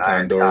I'm doing iron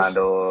iron condors.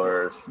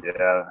 condors.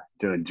 Yeah,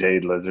 doing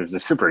jade lizards. They're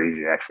super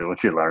easy actually.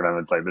 Once you learn them,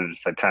 it's like they're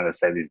just like trying to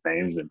say these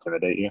names and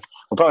intimidate you.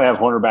 We'll probably have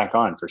Horner back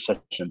on for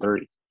session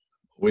 3.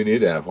 We need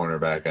to have Horner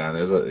back on.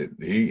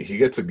 He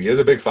has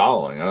a big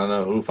following. I don't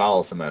know who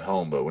follows him at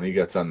home, but when he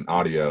gets on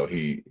audio,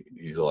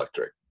 he's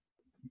electric.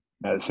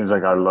 It seems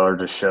like our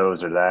largest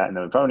shows are that, and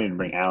then we probably need to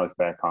bring Alec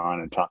back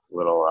on and talk a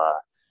little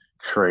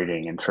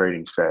trading and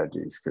trading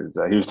strategies because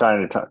he was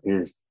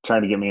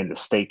trying to get me into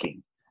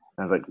staking.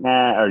 I was like,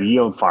 nah, or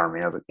yield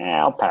farming. I was like, nah,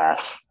 I'll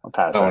pass. I'll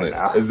pass I right want to.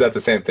 now. Is that the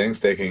same thing?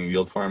 Staking,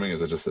 yield farming?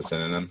 Is it just a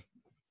synonym?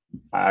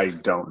 I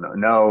don't know.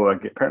 No,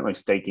 like apparently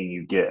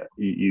staking,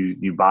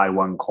 you buy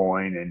one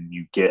coin and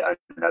you get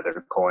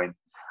another coin.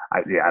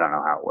 I don't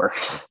know how it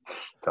works.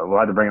 So we'll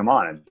have to bring him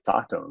on and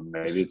talk to him.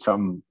 Maybe it's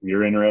something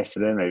you're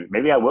interested in.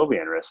 Maybe I will be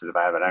interested if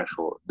I have an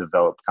actual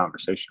developed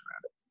conversation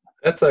around it.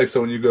 That's like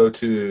so when you go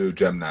to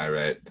Gemini,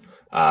 right?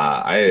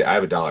 I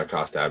have a dollar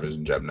cost average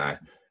in Gemini,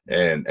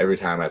 and every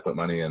time I put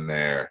money in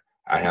there,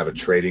 I have a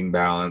trading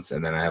balance,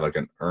 and then I have like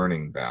an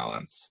earning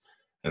balance,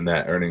 and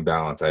that earning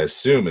balance I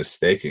assume is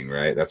staking,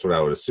 right? That's what I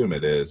would assume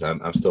it is.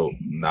 I'm still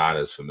not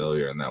as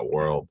familiar in that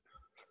world.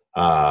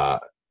 Uh,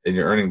 and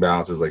your earning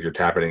balance is like you're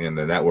tapping in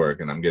the network,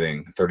 and I'm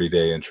getting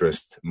 30-day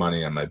interest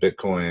money on my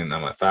Bitcoin,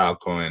 on my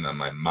Filecoin, on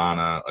my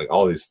Mana, like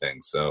all these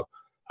things. So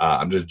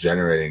I'm just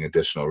generating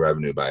additional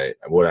revenue by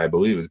what I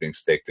believe is being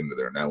staked into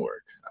their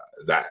network.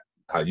 Is that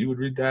how you would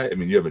read that? I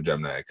mean, you have a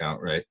Gemini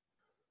account, right?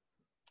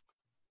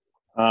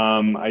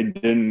 I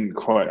didn't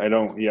quite. I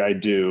don't. Yeah, I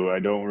do. I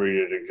don't read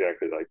it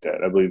exactly like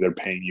that. I believe they're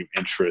paying you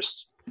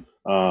interest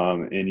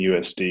in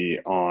USD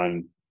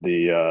on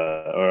the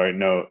or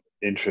no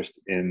interest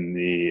in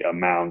the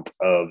amount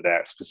of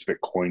that specific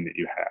coin that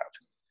you have.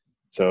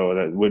 So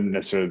that wouldn't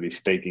necessarily be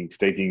staking.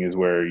 Staking is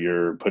where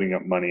you're putting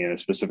up money in a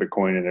specific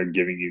coin and they're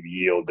giving you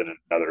yield in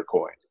another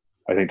coin.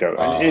 I think that,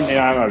 and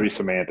I might be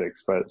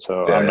semantics, but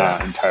so Yeah, I'm not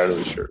yeah.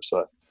 entirely sure. So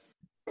it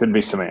could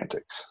be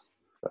semantics.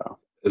 So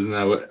Isn't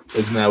that what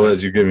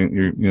as you're giving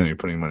you're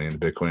putting money into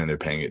Bitcoin and they're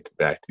paying it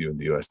back to you in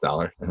the US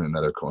dollar and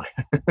another coin.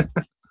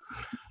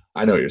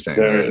 I know what you're saying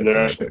though, right? It's they're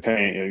actually semantics.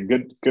 paying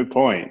a good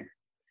point.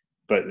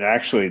 But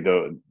actually,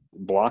 the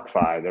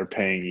BlockFi they're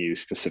paying you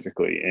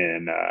specifically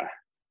in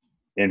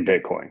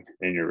Bitcoin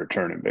in your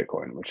return in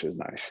Bitcoin, which is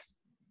nice.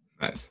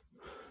 Nice.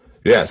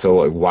 Yeah, so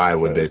like why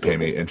So would they it's a pay little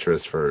me different.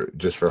 interest for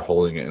just for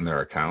holding it in their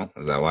account?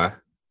 Is that why?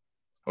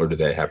 Or do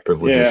they have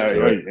privileges Yeah,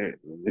 to it?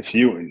 if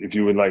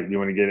you would like, you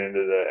want to get into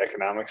the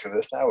economics of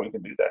this now, we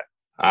can do that.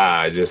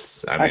 I mean,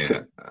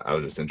 Actually, I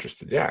was just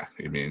interested. Yeah,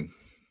 you mean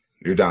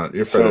you're so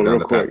further down real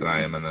the path quick, than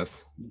I am in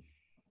this.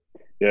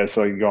 yeah.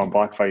 So you go on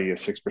BlockFi, you get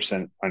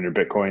 6% on your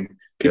Bitcoin.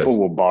 People Yes.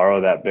 will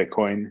borrow that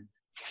Bitcoin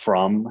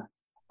from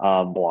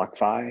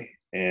BlockFi,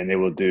 and they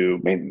will do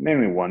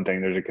mainly one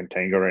thing. There's a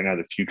contango right now.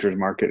 The futures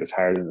market is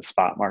higher than the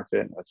spot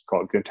market. That's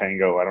called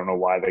contango. I don't know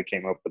why they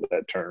came up with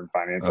that term.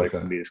 Finance likes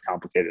Okay. to be as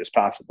complicated as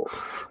possible.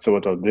 So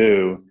what they'll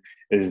do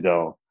is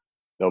they'll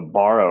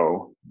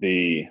borrow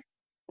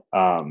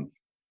um,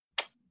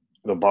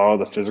 they'll borrow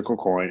the physical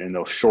coin and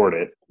they'll short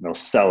it and they'll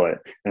sell it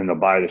and they'll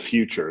buy the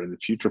future, and the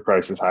future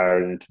price is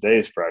higher than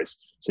today's price,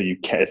 so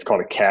it's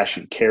called a cash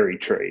and carry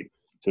trade.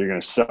 So you're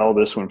going to sell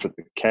this one for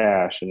the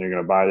cash and you're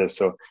going to buy this,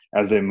 so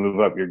as they move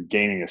up you're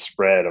gaining a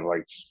spread of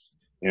like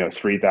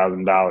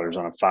 $3,000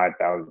 on a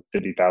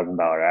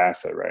 $50,000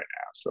 asset right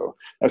now. So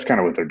that's kind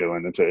of what they're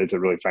doing. It's a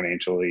really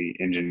financially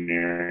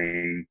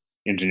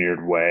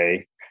engineered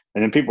way.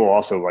 And then people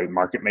also like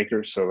market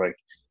makers. So like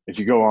if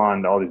you go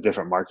on all these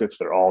different markets,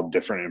 they're all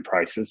different in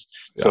prices.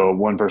 Yeah. So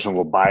one person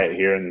will buy it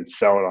here and then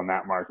sell it on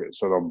that market.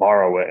 So they'll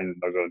borrow it and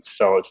they'll go and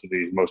sell it to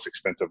these most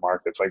expensive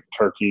markets, like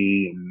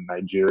Turkey and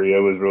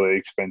Nigeria was really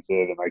expensive,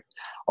 and like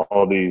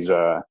all these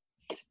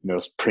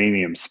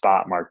premium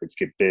spot markets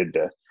get bid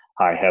to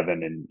high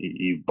heaven, and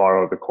you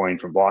borrow the coin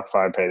from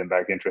BlockFi, pay them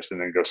back interest,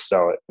 and then go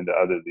sell it into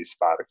other of these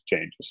spot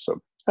exchanges.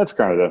 So that's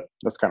kind of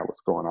what's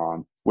going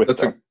on with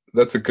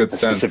That's a good the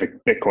sense.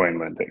 specific Bitcoin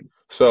lending.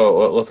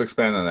 So let's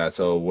expand on that.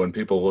 So when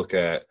people look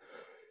at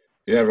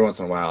every once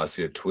in a while I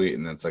see a tweet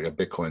and it's like a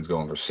Bitcoin's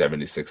going for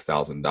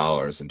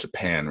 $76,000 in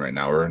Japan right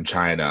now, or in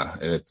China,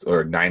 and it's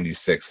or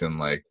 96 in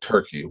like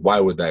Turkey. Why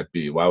would that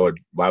be? Why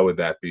would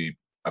that be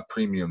a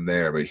premium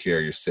there, but here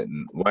you're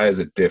sitting? Why is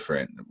it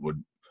different?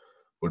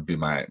 Would be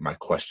my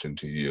question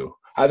to you.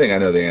 I think I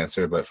know the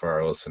answer, but for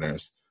our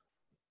listeners,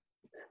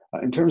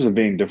 In terms of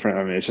being different,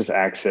 I mean, it's just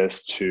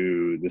access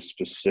to the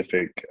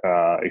specific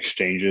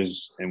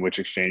exchanges, in which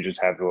exchanges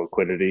have the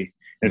liquidity.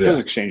 And if those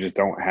yeah, exchanges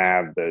don't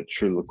have the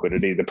true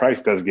liquidity, the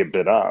price does get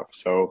bid up.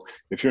 So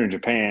if you're in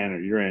Japan or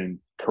you're in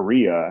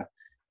Korea,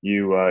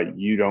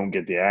 you don't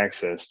get the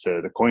access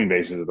to the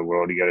Coinbases of the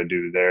world. You got to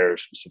do their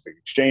specific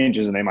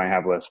exchanges, and they might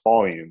have less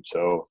volume.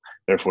 So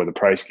therefore, the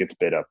price gets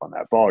bid up on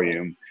that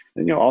volume.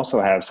 And you'll also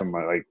have some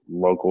like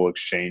local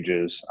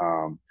exchanges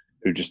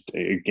who just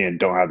again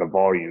don't have the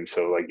volume.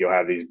 So like you'll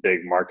have these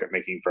big market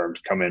making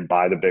firms come in,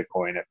 buy the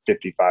Bitcoin at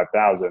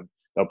 55,000.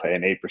 They'll pay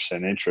an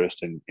 8%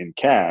 interest in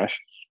cash,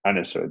 not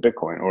necessarily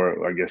Bitcoin,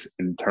 or I guess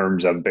in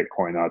terms of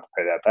Bitcoin, they'll have to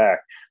pay that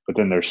back. But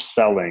then they're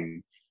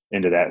selling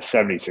into that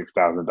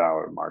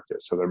 $76,000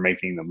 market. So they're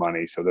making the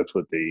money. So that's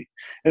and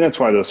that's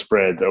why those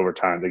spreads over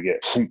time, they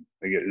get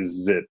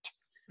zipped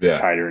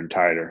tighter and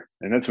tighter.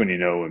 And that's when you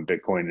know when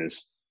Bitcoin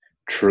is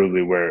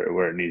truly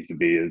where it needs to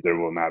be, is there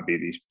will not be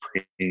these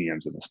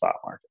premiums in the spot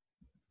market.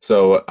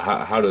 So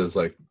how does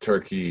like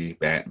Turkey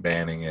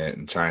banning it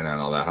and China and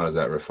all that, how does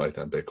that reflect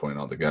on Bitcoin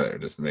altogether?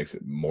 It just makes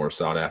it more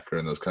sought after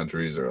in those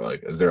countries, or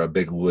like, is there a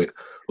big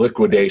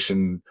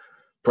liquidation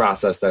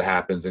process that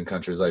happens in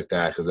countries like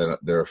that because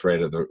they're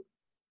afraid of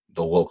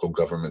the local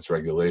government's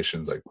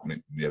regulations? Like,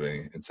 do you have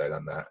any insight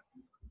on that?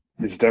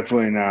 It's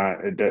definitely not.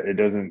 It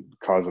doesn't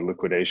cause a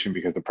liquidation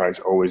because the price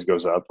always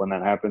goes up when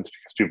that happens,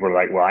 because people are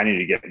like, well, I need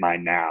to get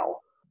mine now,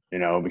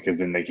 because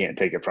then they can't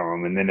take it from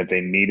them. And then if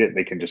they need it,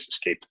 they can just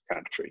escape the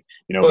country.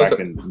 Back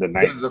in the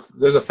night.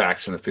 There's a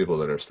faction of people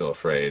that are still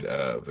afraid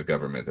of the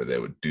government that they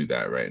would do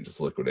that, right? And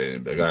just liquidate it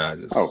and be like, I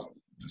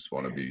just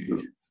want to be,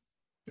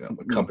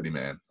 a company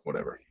man,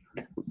 whatever.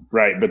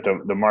 Right, but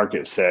the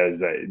market says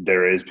that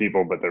there is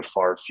people, but they're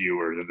far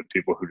fewer than the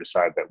people who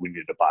decide that we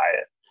need to buy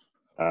it.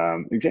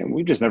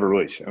 We just never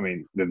really. I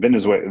mean,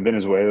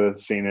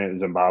 Venezuela's seen it,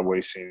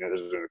 Zimbabwe's seen it.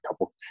 There's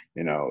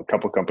a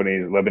couple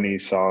companies.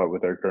 Lebanese saw it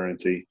with their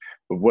currency.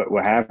 But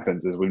what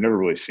happens is we've never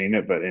really seen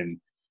it. But in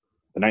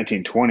the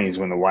 1920s,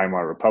 when the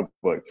Weimar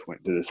Republic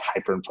went to this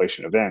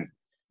hyperinflation event,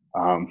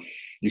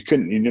 you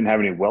didn't have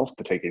any wealth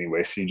to take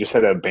anyway, so you just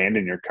had to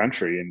abandon your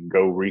country and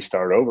go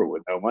restart over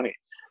with no money.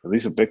 At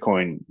least with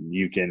Bitcoin,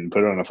 you can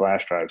put it on a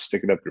flash drive,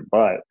 stick it up your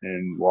butt,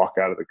 and walk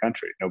out of the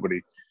country.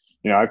 Nobody,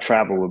 I've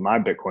traveled with my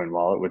Bitcoin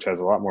wallet, which has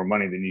a lot more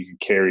money than you can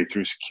carry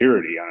through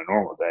security on a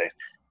normal day.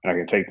 And I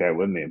can take that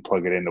with me and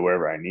plug it into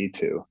wherever I need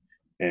to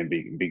and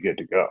be good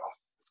to go.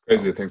 It's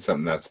crazy to think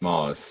something that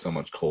small has so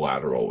much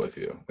collateral with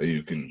you that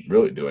you can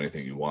really do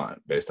anything you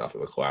want based off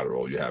of the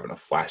collateral you have in a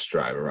flash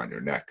drive around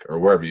your neck or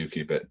wherever you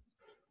keep it.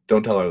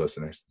 Don't tell our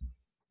listeners.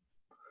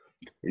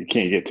 You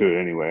can't get to it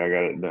anyway.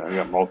 I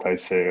got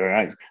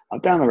multi-sig. I'm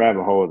down the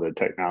rabbit hole of the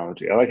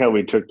technology. I like how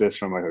we took this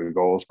from like a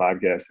goals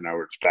podcast and now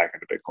we're just back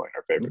into Bitcoin,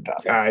 our favorite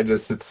topic.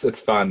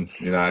 It's fun.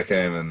 I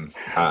came and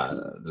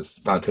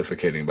just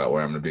pontificating about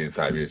where I'm going to be in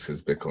 5 years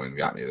because Bitcoin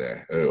got me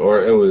there,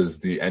 or it was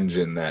the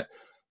engine that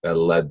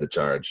led the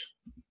charge.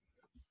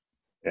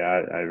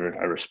 Yeah, I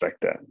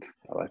respect that.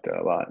 I like that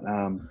a lot.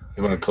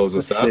 You want to close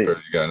this up, or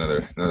you got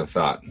another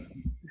thought?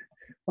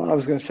 Well, I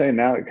was going to say,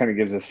 now it kind of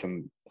gives us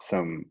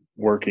some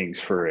workings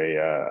for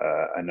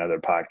another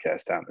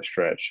podcast down the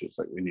stretch. It's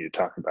like we need to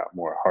talk about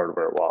more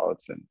hardware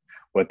wallets and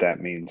what that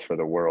means for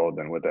the world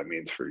and what that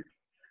means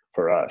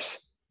for us.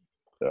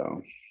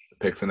 So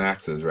picks and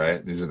axes,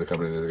 right? These are the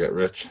companies that get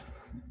rich.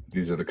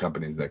 These are the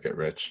companies that get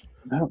rich.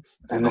 No.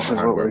 And this is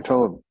what we're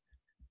told.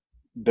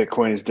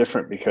 Bitcoin is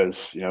different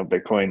because,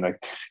 Bitcoin,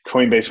 like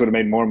Coinbase would have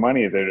made more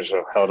money if they just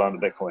held on to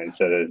Bitcoin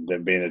instead of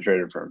them being a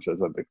trader firm. So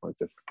that's what Bitcoin's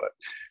different. But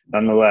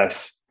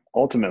nonetheless,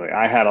 ultimately,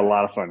 I had a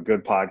lot of fun.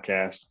 Good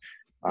podcast.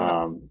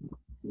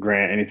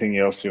 Grant, anything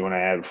else you want to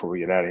add before we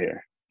get out of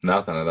here?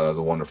 Nothing. I thought it was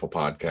a wonderful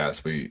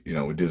podcast. We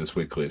do this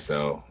weekly.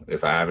 So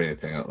if I have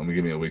anything, let me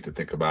give me a week to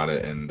think about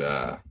it. And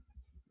I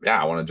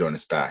want to join a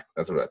SPAC.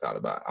 That's what I thought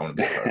about. I want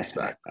to be a part of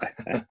SPAC.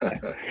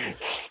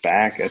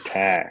 SPAC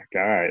attack.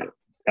 All right.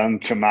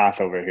 Young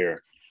Chamath over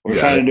here. What we're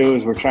trying to do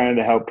is we're trying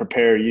to help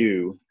prepare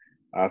you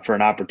for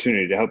an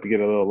opportunity to help you get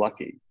a little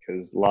lucky,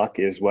 because luck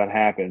is what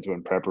happens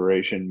when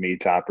preparation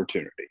meets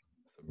opportunity.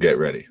 Get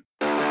ready.